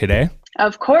coming on today.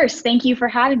 Of course. Thank you for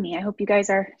having me. I hope you guys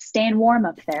are staying warm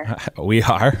up there. We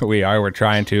are. We're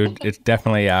trying to. It's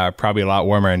definitely probably a lot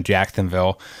warmer in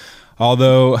Jacksonville,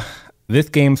 although this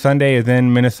game Sunday is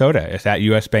in Minnesota. It's at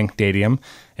US Bank Stadium,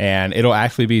 and it'll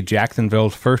actually be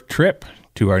Jacksonville's first trip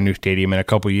to our new stadium in a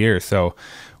couple years. So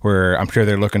I'm sure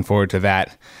they're looking forward to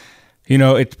that. You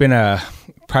know, it's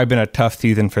probably been a tough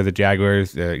season for the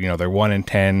Jaguars. They're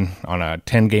 1-10 on a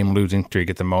 10-game losing streak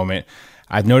at the moment.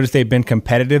 I've noticed they've been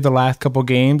competitive the last couple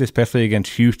games, especially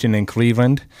against Houston and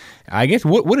Cleveland. I guess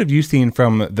what have you seen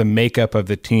from the makeup of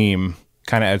the team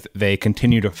kind of as they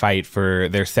continue to fight for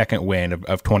their second win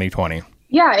of 2020?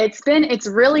 Yeah, it's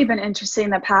really been interesting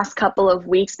the past couple of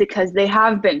weeks because they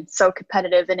have been so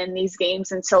competitive and in these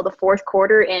games until the fourth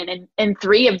quarter, and in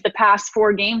 3 of the past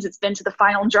 4 games, it's been to the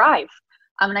final drive.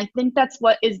 And I think that's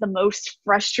what is the most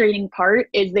frustrating part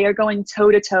is they are going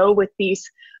toe-to-toe with these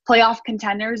playoff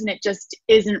contenders, and it just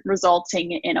isn't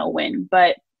resulting in a win.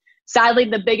 But sadly,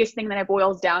 the biggest thing that it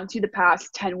boils down to the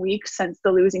past 10 weeks since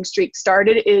the losing streak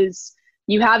started is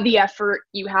you have the effort,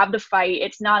 you have the fight.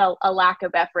 It's not a lack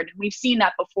of effort. And we've seen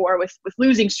that before with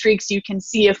losing streaks. You can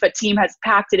see if a team has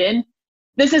packed it in.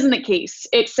 This isn't the case.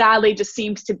 It sadly just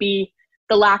seems to be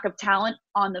the lack of talent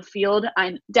on the field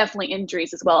and definitely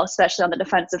injuries as well, especially on the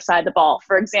defensive side of the ball.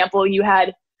 For example, you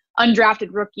had undrafted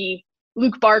rookie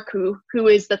Luke Barku, who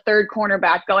is the third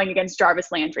cornerback going against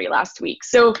Jarvis Landry last week.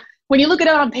 So when you look at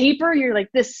it on paper, you're like,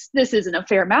 this isn't a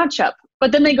fair matchup.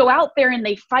 But then they go out there and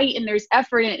they fight and there's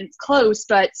effort and it's close.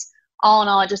 But all in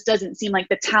all, it just doesn't seem like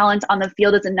the talent on the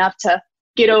field is enough to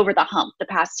get over the hump the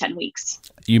past 10 weeks.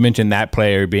 You mentioned that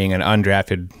player being an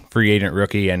undrafted free agent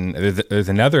rookie, and there's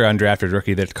another undrafted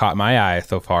rookie that's caught my eye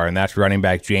so far, and that's running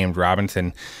back James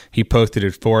Robinson. He posted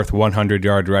his 4th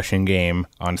 100-yard rushing game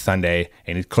on Sunday,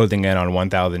 and he's closing in on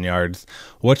 1,000 yards.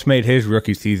 What's made his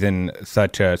rookie season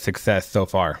such a success so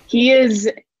far? He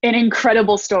is an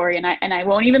incredible story, and I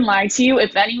won't even lie to you.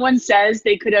 If anyone says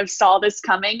they could have saw this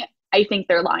coming, I think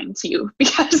they're lying to you,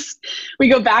 because we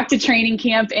go back to training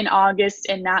camp in August,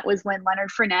 and that was when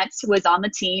Leonard Fournette was on the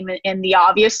team and the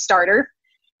obvious starter.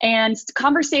 And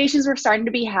conversations were starting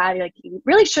to be had, like, you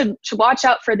really should watch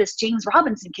out for this James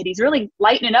Robinson kid. He's really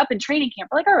lighting it up in training camp.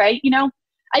 We're like, all right,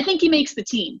 I think he makes the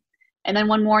team. And then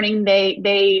one morning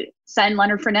they send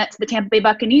Leonard Fournette to the Tampa Bay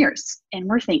Buccaneers. And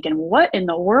we're thinking, what in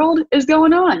the world is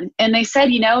going on? And they said,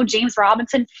 James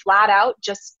Robinson flat out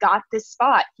just got this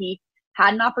spot. He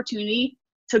had an opportunity,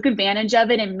 took advantage of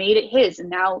it, and made it his. And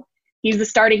now he's the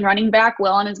starting running back,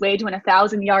 well on his way to an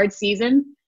 1,000-yard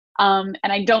season. And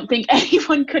I don't think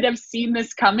anyone could have seen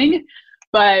this coming,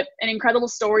 but an incredible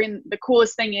story. And the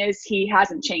coolest thing is he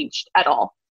hasn't changed at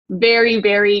all. Very,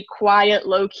 very quiet,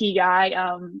 low-key guy.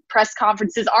 Press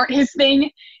conferences aren't his thing,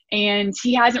 and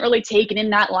he hasn't really taken in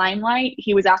that limelight.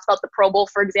 He was asked about the Pro Bowl,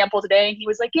 for example, today, and he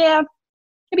was like, yeah,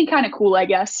 it'd be kind of cool, I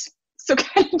guess. So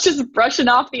kind of just brushing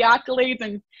off the accolades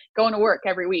and going to work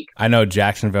every week. I know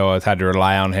Jacksonville has had to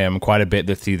rely on him quite a bit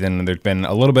this season. There's been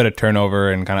a little bit of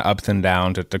turnover and kind of ups and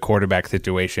downs at the quarterback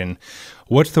situation.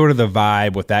 What's sort of the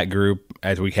vibe with that group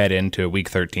as we head into Week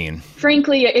 13?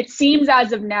 Frankly, it seems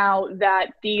as of now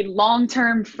that the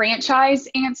long-term franchise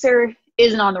answer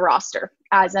isn't on the roster.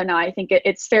 As of now, I think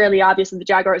it's fairly obvious that the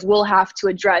Jaguars will have to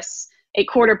address a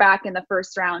quarterback in the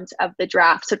first round of the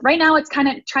draft. So right now it's kind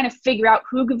of trying to figure out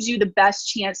who gives you the best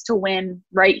chance to win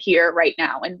right here, right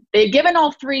now. And they've given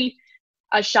all 3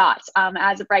 a shot.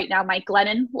 As of right now, Mike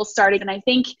Glennon will start it. And I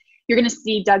think you're going to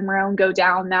see Doug Marrone go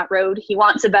down that road. He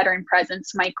wants a veteran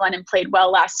presence. Mike Glennon played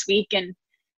well last week, and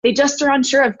they just are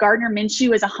unsure if Gardner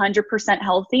Minshew is 100%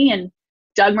 healthy. And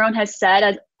Doug Marrone has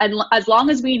said, as long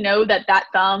as we know that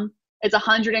thumb is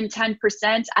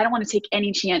 110%, I don't want to take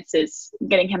any chances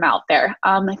getting him out there.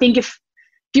 I think if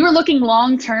you were looking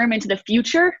long-term into the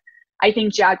future, I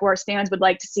think Jaguars fans would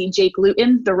like to see Jake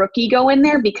Luton, the rookie, go in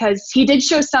there, because he did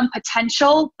show some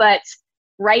potential, but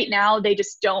right now they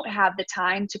just don't have the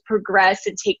time to progress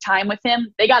and take time with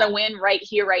him. They got to win right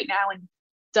here, right now, and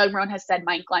Doug Marrone has said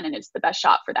Mike Glennon is the best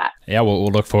shot for that. Yeah, we'll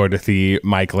look forward to see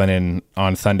Mike Glennon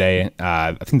on Sunday.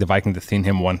 I think the Vikings have seen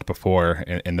him once before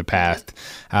in the past.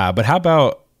 But how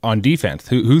about on defense?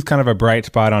 Who's kind of a bright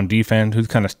spot on defense? Who's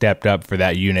kind of stepped up for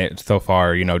that unit so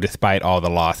far, despite all the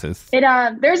losses?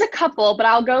 There's a couple, but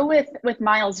I'll go with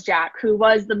Myles Jack, who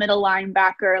was the middle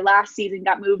linebacker last season,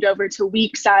 got moved over to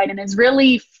weak side and has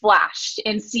really flashed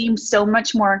and seems so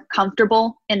much more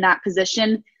comfortable in that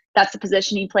position. That's the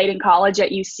position he played in college at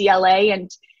UCLA.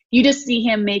 And you just see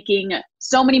him making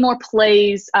so many more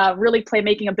plays. Really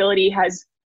playmaking ability has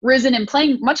risen and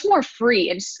playing much more free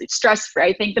and stress-free.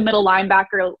 I think the middle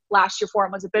linebacker last year for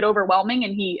him was a bit overwhelming,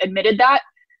 and he admitted that.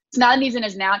 So now that he's in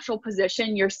his natural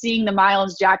position, you're seeing the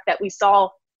Myles Jack that we saw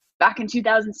back in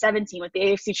 2017 with the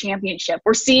AFC Championship.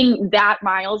 We're seeing that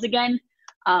Myles again.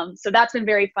 So that's been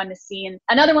very fun to see. And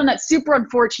another one that's super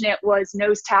unfortunate was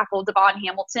nose tackle Devon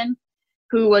Hamilton,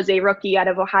 who was a rookie out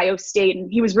of Ohio State.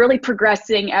 And he was really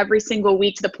progressing every single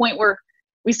week to the point where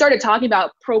we started talking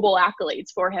about Pro Bowl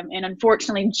accolades for him, and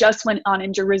unfortunately just went on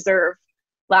injured reserve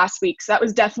last week. So that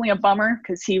was definitely a bummer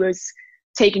because he was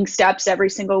taking steps every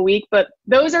single week. But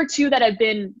those are two that have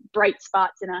been bright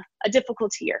spots in a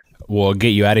difficult year. We'll get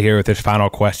you out of here with this final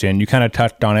question. You kind of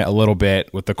touched on it a little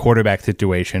bit with the quarterback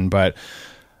situation, but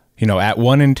at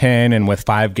 1-10 and with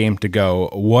 5 games to go,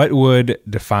 what would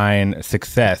define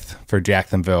success for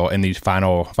Jacksonville in these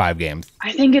final 5 games?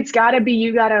 I think it's got to be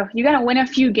you gotta win a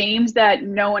few games that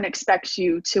no one expects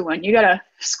you to win. You gotta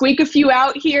squeak a few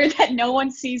out here that no one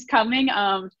sees coming.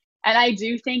 And I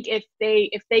do think if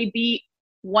they beat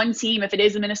one team, if it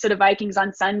is the Minnesota Vikings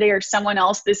on Sunday or someone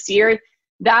else this year,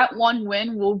 that one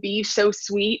win will be so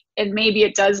sweet. And maybe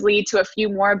it does lead to a few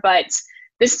more, but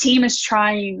this team is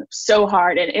trying so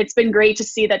hard, and it's been great to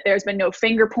see that there's been no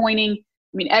finger pointing.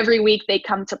 I mean, every week they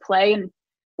come to play, and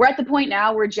we're at the point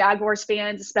now where Jaguars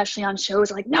fans, especially on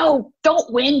shows, are like, no,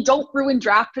 don't win, don't ruin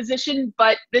draft position.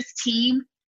 But this team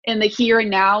in the here and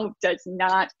now does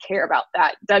not care about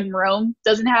that. Doug Marrone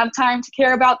doesn't have time to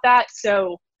care about that.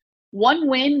 So one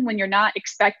win when you're not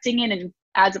expecting it, and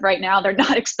as of right now, they're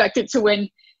not expected to win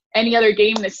any other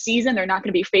game this season. They're not going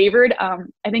to be favored.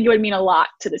 I think it would mean a lot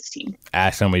to this team.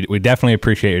 Ashton, we definitely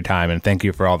appreciate your time, and thank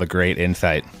you for all the great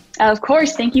insight. Of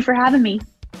course. Thank you for having me.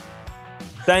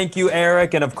 Thank you,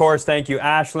 Eric. And of course, thank you,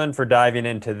 Ashlyn, for diving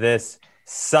into this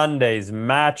Sunday's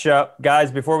matchup.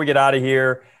 Guys, before we get out of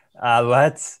here,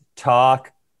 let's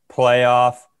talk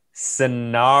playoff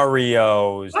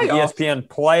scenarios. The ESPN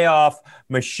playoff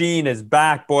machine is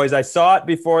back, boys. I saw it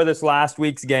before this last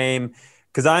week's game,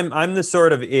 because I'm the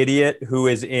sort of idiot who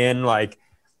is in like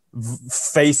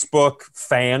Facebook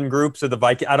fan groups of the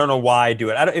Vikings. I don't know why I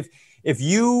do it.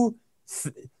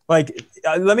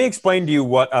 Let me explain to you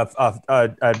what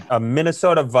a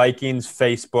Minnesota Vikings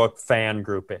Facebook fan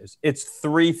group is. It's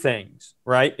 3 things,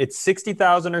 right? It's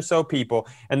 60,000 or so people,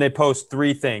 and they post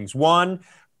 3 things. 1,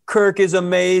 Kirk is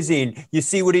amazing. You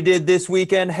see what he did this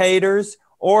weekend, haters?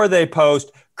 Or they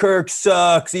post, Kirk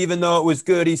sucks. Even though it was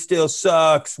good, he still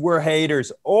sucks. We're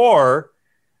haters. Or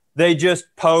they just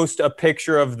post a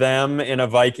picture of them in a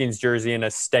Vikings jersey in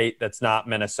a state that's not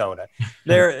Minnesota.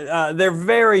 They're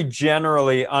very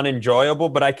generally unenjoyable,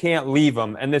 but I can't leave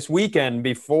them. And this weekend,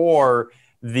 before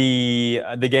the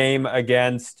game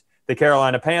against the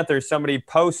Carolina Panthers, somebody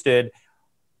posted,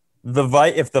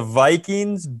 if the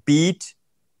Vikings beat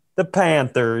the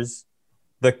Panthers,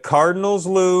 the Cardinals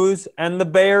lose and the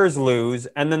Bears lose,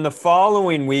 and then the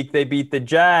following week they beat the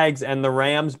Jags and the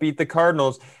Rams beat the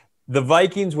Cardinals, the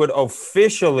Vikings would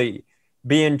officially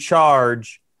be in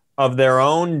charge of their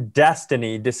own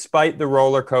destiny, despite the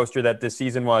roller coaster that this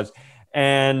season was.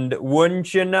 And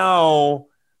wouldn't you know,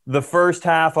 the first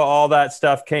half of all that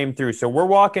stuff came through. So we're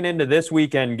walking into this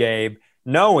weekend, Gabe,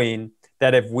 knowing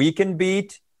that if we can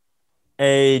beat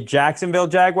a Jacksonville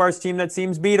Jaguars team that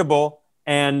seems beatable,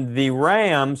 and the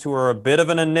Rams, who are a bit of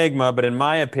an enigma, but in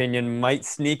my opinion, might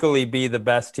sneakily be the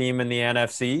best team in the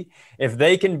NFC. If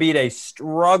they can beat a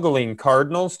struggling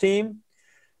Cardinals team,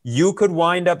 you could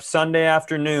wind up Sunday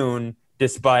afternoon,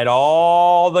 despite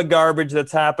all the garbage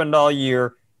that's happened all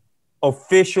year,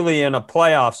 officially in a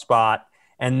playoff spot,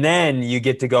 and then you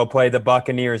get to go play the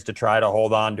Buccaneers to try to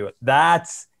hold on to it.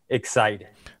 That's exciting.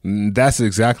 That's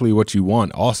exactly what you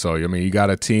want also. I mean, you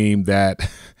got a team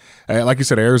that – like you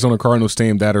said, Arizona Cardinals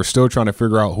team that are still trying to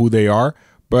figure out who they are.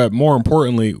 But more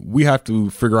importantly, we have to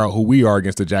figure out who we are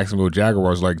against the Jacksonville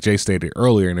Jaguars, like Jay stated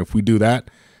earlier. And if we do that,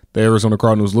 the Arizona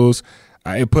Cardinals lose.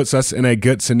 It puts us in a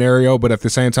good scenario. But at the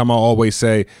same time, I'll always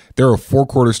say there are 4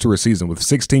 quarters to a season. With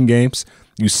 16 games,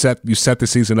 you set the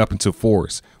season up into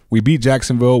 4s. We beat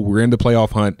Jacksonville. We're in the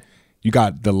playoff hunt. You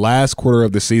got the last quarter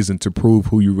of the season to prove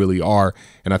who you really are.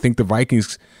 And I think the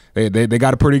Vikings, they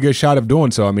got a pretty good shot of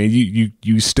doing so. I mean,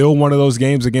 you still one of those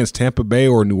games against Tampa Bay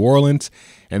or New Orleans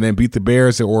and then beat the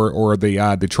Bears or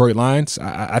the Detroit Lions.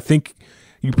 I think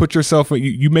you put yourself,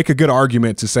 you make a good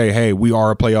argument to say, hey, we are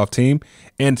a playoff team,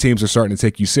 and teams are starting to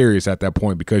take you serious at that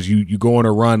point because you go on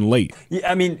a run late.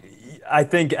 Yeah, I mean, I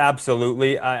think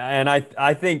absolutely.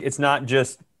 I think it's not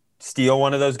just steal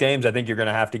one of those games. I think you're going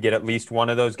to have to get at least one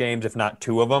of those games, if not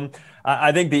two of them.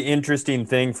 I think the interesting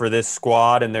thing for this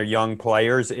squad and their young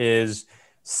players is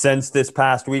since this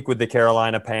past week with the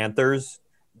Carolina Panthers,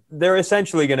 they're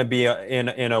essentially going to be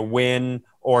in a win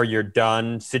or you're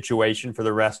done situation for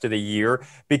the rest of the year.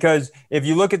 Because if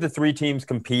you look at the three teams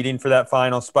competing for that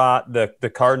final spot,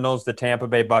 the Cardinals, the Tampa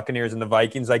Bay Buccaneers, and the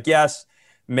Vikings, like, yes,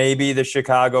 maybe the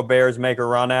Chicago Bears make a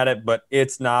run at it, but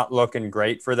it's not looking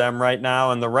great for them right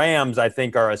now. And the Rams, I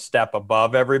think, are a step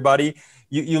above everybody.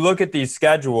 You look at these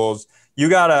schedules, you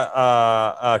got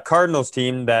a Cardinals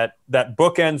team that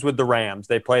bookends with the Rams.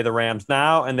 They play the Rams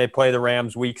now, and they play the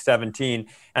Rams week 17.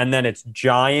 And then it's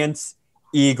Giants,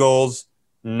 Eagles,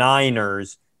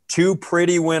 Niners, two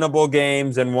pretty winnable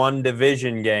games and one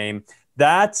division game.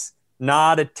 That's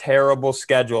not a terrible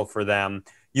schedule for them.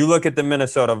 You look at the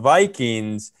Minnesota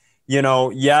Vikings,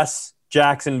 yes,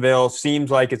 Jacksonville seems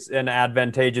like it's an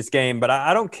advantageous game, but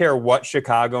I don't care what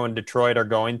Chicago and Detroit are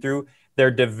going through.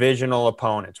 They're divisional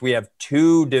opponents. We have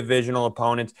two divisional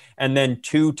opponents and then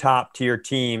two top-tier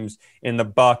teams in the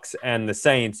Bucs and the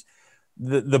Saints.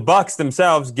 The Bucs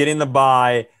themselves getting the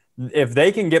bye, if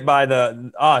they can get by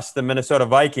the Minnesota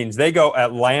Vikings, they go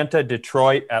Atlanta,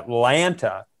 Detroit,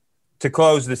 Atlanta to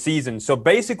close the season. So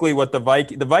basically what the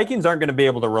Vikings aren't going to be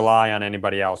able to rely on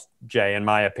anybody else, Jay, in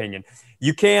my opinion.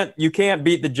 You can't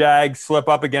beat the Jags, slip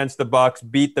up against the Bucs,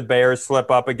 beat the Bears,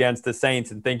 slip up against the Saints,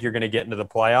 and think you're going to get into the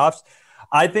playoffs.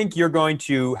 I think you're going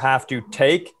to have to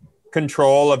take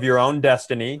control of your own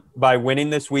destiny by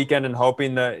winning this weekend and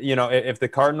hoping that, if the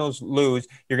Cardinals lose,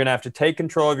 you're going to have to take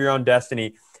control of your own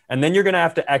destiny. And then you're going to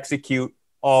have to execute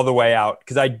all the way out,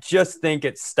 because I just think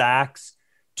it stacks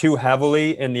too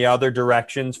heavily in the other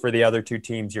directions for the other two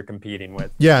teams you're competing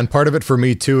with. Yeah, and part of it for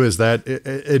me too is that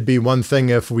it'd be one thing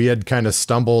if we had kind of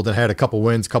stumbled and had a couple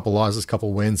wins, couple losses,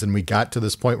 couple wins, and we got to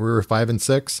this point where we were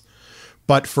 5-6.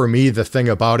 But for me, the thing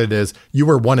about it is you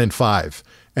were 1-5.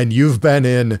 And you've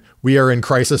been we are in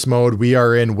crisis mode, we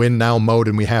are in win now mode,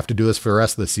 and we have to do this for the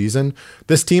rest of the season.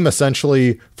 This team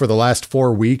essentially for the last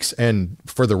 4 weeks and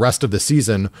for the rest of the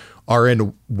season are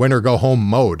in win or go home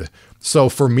mode. So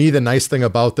for me, the nice thing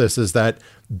about this is that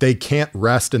they can't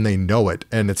rest and they know it.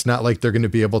 And it's not like they're going to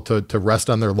be able to rest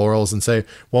on their laurels and say,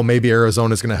 well, maybe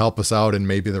Arizona's going to help us out and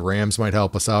maybe the Rams might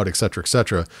help us out, et cetera, et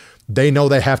cetera. They know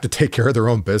they have to take care of their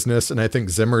own business. And I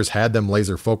think Zimmer's had them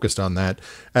laser focused on that,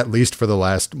 at least for the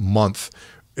last month,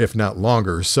 if not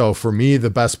longer. So for me,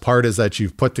 the best part is that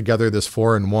you've put together this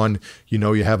 4-1,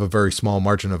 you have a very small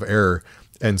margin of error.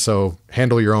 And so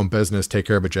handle your own business, take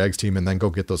care of a Jags team, and then go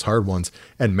get those hard ones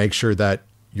and make sure that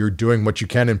you're doing what you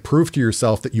can and prove to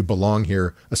yourself that you belong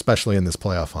here, especially in this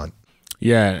playoff hunt.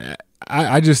 Yeah,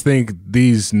 I just think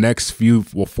these next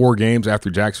 4 games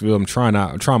after Jacksonville, I'm trying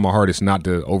my hardest not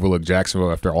to overlook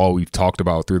Jacksonville after all we've talked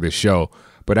about through this show.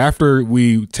 But after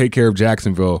we take care of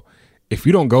Jacksonville, if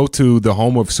you don't go to the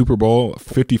home of Super Bowl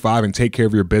 55 and take care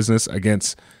of your business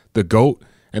against the GOAT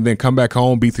and then come back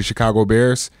home, beat the Chicago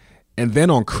Bears, and then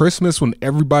on Christmas when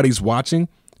everybody's watching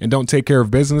and don't take care of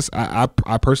business, I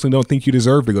personally don't think you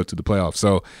deserve to go to the playoffs.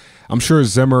 So I'm sure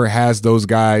Zimmer has those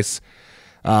guys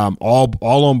all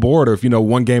on board, or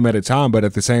one game at a time. But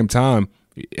at the same time,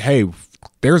 hey,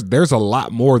 there's a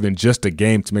lot more than just a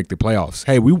game to make the playoffs.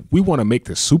 Hey, we want to make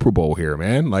the Super Bowl here,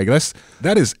 man. Like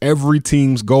that is every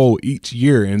team's goal each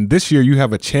year. And this year you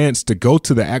have a chance to go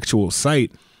to the actual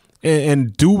site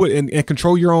and do it and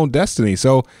control your own destiny.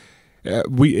 So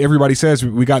everybody says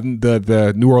we got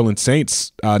the New Orleans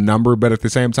Saints number, but at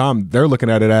the same time, they're looking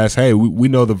at it as, hey, we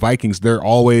know the Vikings, they're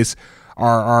always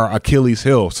our Achilles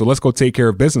heel. So let's go take care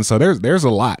of business. So there's a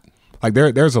lot. Like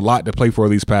there's a lot to play for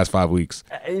these past 5 weeks.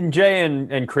 And Jay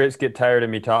and Chris get tired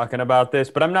of me talking about this,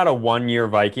 but I'm not a one-year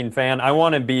Viking fan. I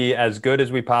want to be as good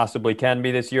as we possibly can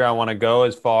be this year. I want to go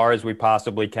as far as we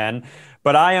possibly can.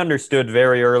 But I understood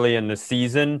very early in the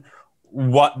season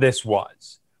what this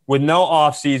was. With no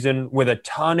offseason, with a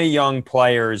ton of young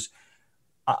players,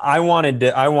 I wanted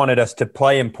us to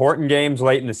play important games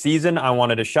late in the season. I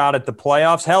wanted a shot at the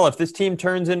playoffs. Hell, if this team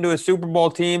turns into a Super Bowl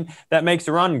team that makes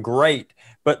a run, great.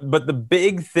 But the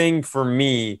big thing for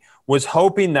me was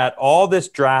hoping that all this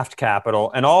draft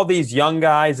capital and all these young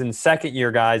guys and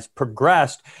second-year guys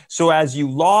progressed. So as you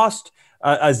lost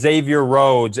a Xavier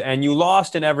Rhodes, and you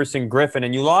lost an Everson Griffin,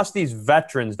 and you lost these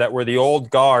veterans that were the old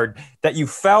guard, that you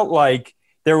felt like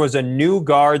there was a new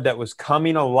guard that was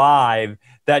coming alive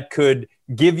that could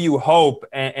give you hope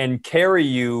and carry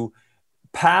you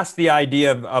past the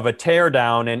idea of a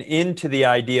teardown and into the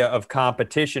idea of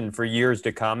competition for years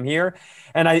to come here.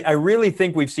 And I really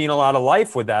think we've seen a lot of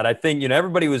life with that. I think,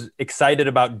 everybody was excited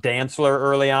about Dantzler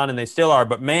early on, and they still are,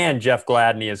 but man, Jeff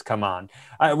Gladney has come on.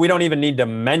 We don't even need to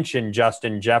mention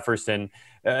Justin Jefferson.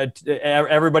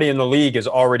 Everybody in the league is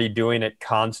already doing it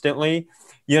constantly.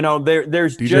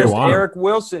 There's DJ just Wonnum. Eric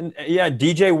Wilson. Yeah,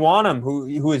 DJ Wonnum,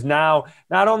 who is now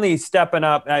not only stepping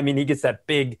up. I mean, he gets that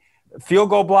big field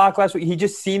goal block last week. He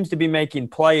just seems to be making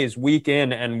plays week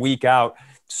in and week out.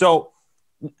 So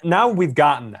now we've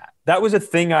gotten that. That was a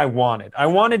thing I wanted. I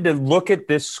wanted to look at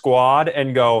this squad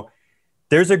and go,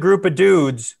 there's a group of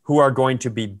dudes who are going to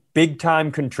be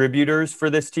big-time contributors for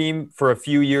this team for a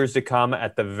few years to come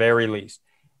at the very least.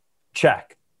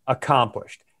 Check.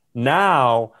 Accomplished.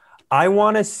 Now I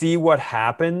want to see what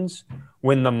happens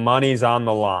when the money's on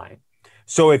the line.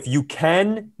 So if you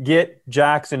can get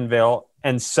Jacksonville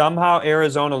and somehow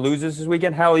Arizona loses this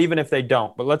weekend, hell, even if they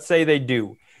don't, but let's say they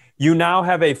do, you now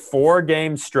have a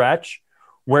 4-game stretch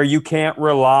where you can't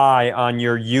rely on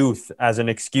your youth as an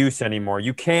excuse anymore.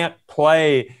 You can't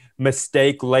play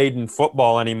mistake-laden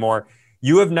football anymore.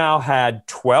 You have now had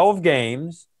 12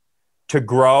 games to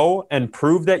grow and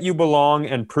prove that you belong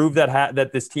and prove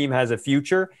that this team has a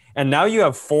future. And now you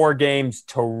have 4 games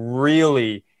to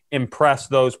really impress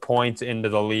those points into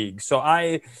the league. So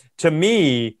to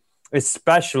me,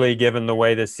 especially given the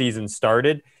way this season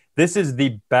started, this is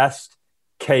the best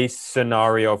case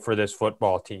scenario for this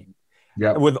football team.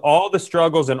 Yep. With all the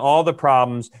struggles and all the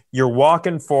problems, you're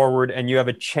walking forward and you have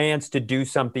a chance to do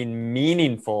something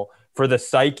meaningful for the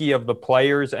psyche of the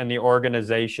players and the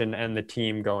organization and the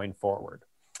team going forward.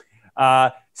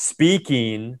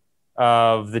 Speaking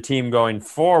of the team going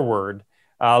forward,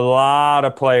 a lot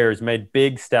of players made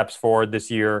big steps forward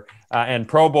this year, and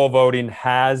Pro Bowl voting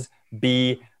has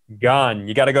begun.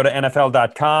 You got to go to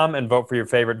NFL.com and vote for your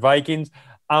favorite Vikings.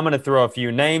 I'm going to throw a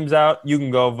few names out. You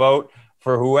can go vote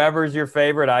for whoever's your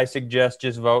favorite. I suggest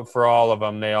just vote for all of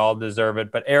them. They all deserve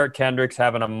it. But Eric Kendricks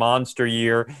having a monster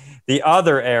year. The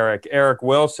other Eric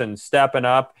Wilson, stepping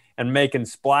up and making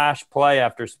splash play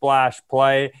after splash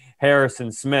play.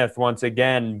 Harrison Smith, once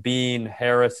again, being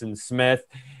Harrison Smith.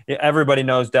 Everybody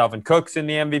knows Dalvin Cook's in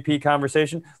the MVP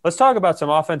conversation. Let's talk about some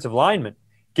offensive linemen.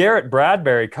 Garrett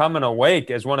Bradbury coming awake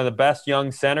as one of the best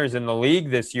young centers in the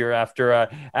league this year after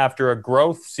a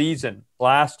growth season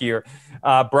last year.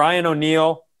 Brian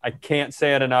O'Neill, I can't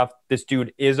say it enough. This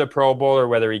dude is a Pro Bowler,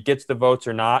 whether he gets the votes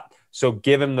or not. So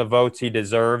give him the votes he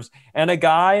deserves. And a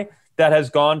guy that has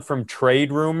gone from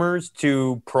trade rumors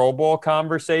to Pro Bowl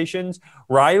conversations.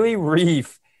 Riley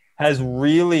Reiff has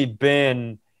really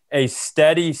been a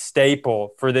steady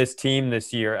staple for this team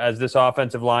this year as this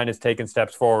offensive line has taken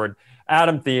steps forward.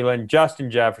 Adam Thielen,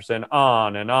 Justin Jefferson,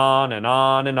 on and on and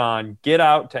on and on. Get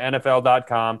out to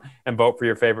NFL.com and vote for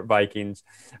your favorite Vikings.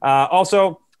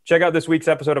 Also, check out this week's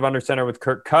episode of Under Center with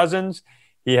Kirk Cousins.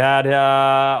 He had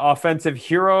Offensive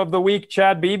Hero of the Week,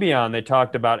 Chad Beebe, on. They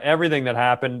talked about everything that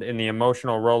happened in the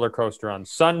emotional roller coaster on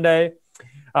Sunday.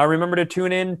 Remember to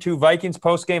tune in to Vikings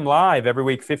Postgame Live every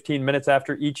week, 15 minutes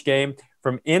after each game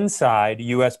from inside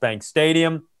US Bank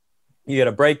Stadium. You get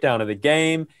a breakdown of the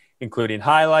game, including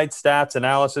highlights, stats,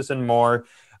 analysis, and more.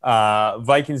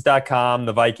 Vikings.com,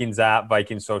 the Vikings app,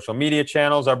 Vikings social media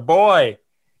channels. Our boy,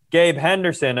 Gabe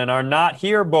Henderson, and our not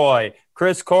here boy,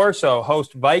 Chris Corso,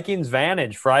 host Vikings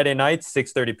Vantage Friday nights,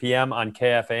 6:30 p.m. on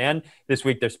KFAN. This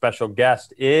week, their special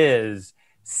guest is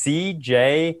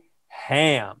CJ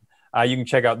Ham. You can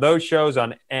check out those shows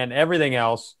and everything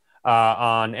else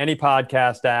on any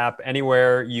podcast app,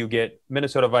 anywhere you get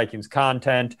Minnesota Vikings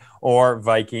content, or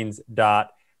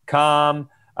Vikings.com.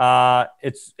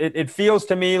 It feels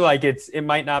to me like it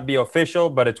might not be official,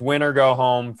 but it's win or go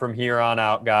home from here on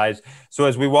out, guys. So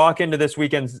as we walk into this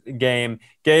weekend's game,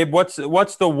 Gabe,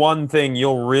 what's the one thing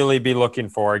you'll really be looking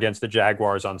for against the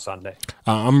Jaguars on Sunday?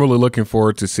 I'm really looking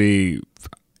forward to see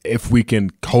if we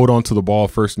can hold on to the ball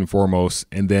first and foremost,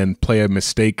 and then play a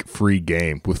mistake-free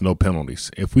game with no penalties.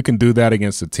 If we can do that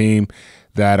against a team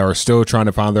that are still trying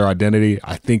to find their identity,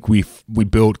 I think we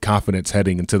build confidence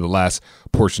heading into the last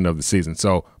portion of the season.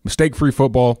 So mistake-free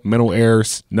football, mental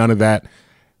errors, none of that.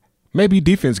 Maybe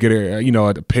defense get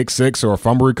a pick six or a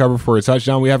fumble recovery for a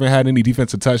touchdown. We haven't had any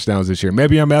defensive touchdowns this year.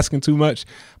 Maybe I'm asking too much,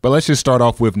 but let's just start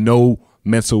off with no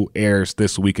mental errors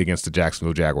this week against the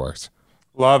Jacksonville Jaguars.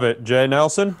 Love it. Jay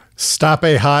Nelson? Stop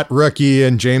a hot rookie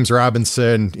and James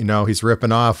Robinson. You know, he's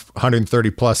ripping off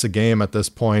 130 plus a game at this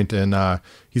point, and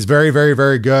he's very, very,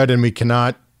 very good, and we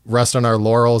cannot rest on our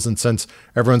laurels. And since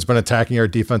everyone's been attacking our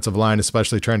defensive line,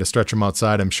 especially trying to stretch them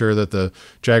outside, I'm sure that the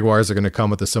Jaguars are going to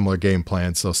come with a similar game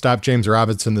plan. So stop James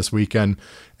Robinson this weekend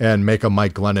and make a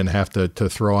Mike Glennon have to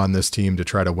throw on this team to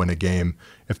try to win a game.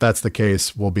 If that's the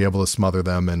case, we'll be able to smother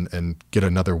them and get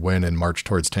another win and march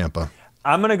towards Tampa.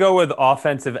 I'm going to go with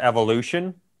offensive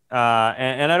evolution.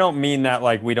 And I don't mean that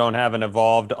like we don't have an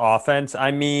evolved offense.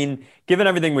 I mean, given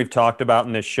everything we've talked about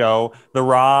in this show, the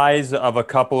rise of a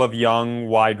couple of young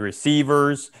wide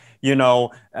receivers, in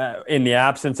the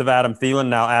absence of Adam Thielen,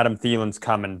 now Adam Thielen's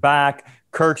coming back.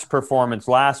 Kirk's performance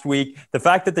last week, the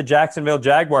fact that the Jacksonville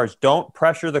Jaguars don't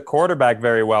pressure the quarterback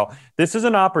very well. This is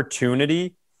an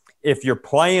opportunity, if you're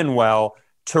playing well,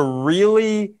 to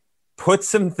really put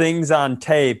some things on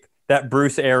tape that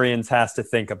Bruce Arians has to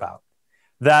think about,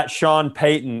 that Sean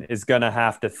Payton is going to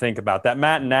have to think about, that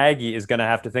Matt Nagy is going to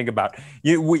have to think about.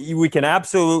 We can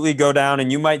absolutely go down, and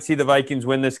you might see the Vikings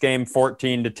win this game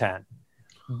 14-10.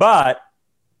 But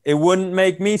it wouldn't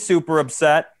make me super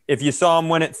upset if you saw them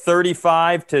win it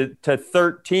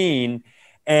 35-13,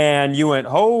 and you went,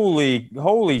 holy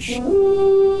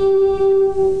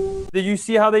Did you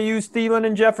see how they used Thielen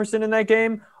and Jefferson in that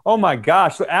game? Oh my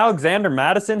gosh. So Alexander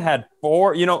Mattison had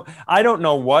 4. I don't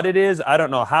know what it is. I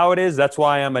don't know how it is. That's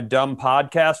why I'm a dumb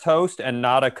podcast host and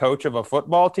not a coach of a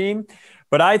football team.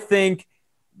 But I think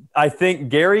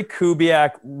Gary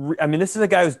Kubiak, this is a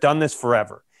guy who's done this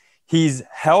forever. He's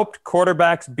helped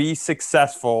quarterbacks be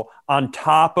successful on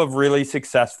top of really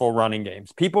successful running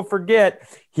games. People forget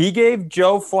he gave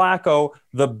Joe Flacco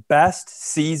the best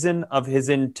season of his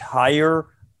entire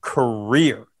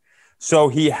career. So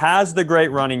he has the great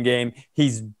running game.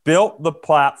 He's built the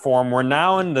platform. We're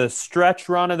now in the stretch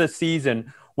run of the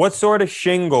season. What sort of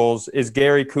shingles is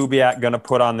Gary Kubiak going to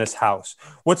put on this house?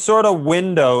 What sort of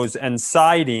windows and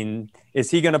siding is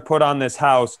he going to put on this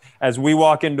house as we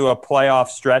walk into a playoff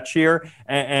stretch here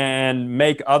and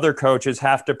make other coaches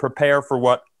have to prepare for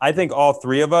what I think all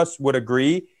three of us would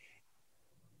agree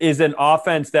is an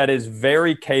offense that is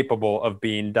very capable of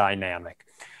being dynamic.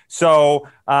 So,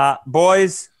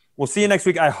 boys, we'll see you next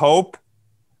week. I hope.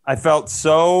 I felt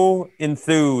so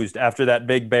enthused after that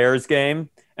big Bears game,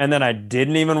 and then I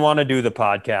didn't even want to do the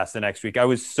podcast the next week. I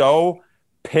was so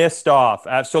pissed off.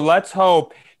 So let's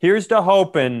hope. Here's to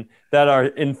hoping that our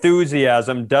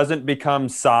enthusiasm doesn't become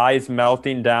size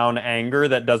melting down anger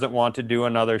that doesn't want to do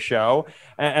another show.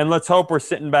 And let's hope we're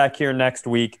sitting back here next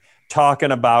week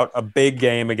talking about a big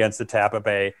game against the Tampa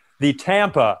Bay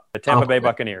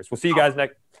Buccaneers. We'll see you guys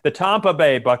next. The Tampa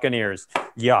Bay Buccaneers.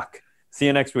 Yuck. See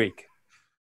you next week.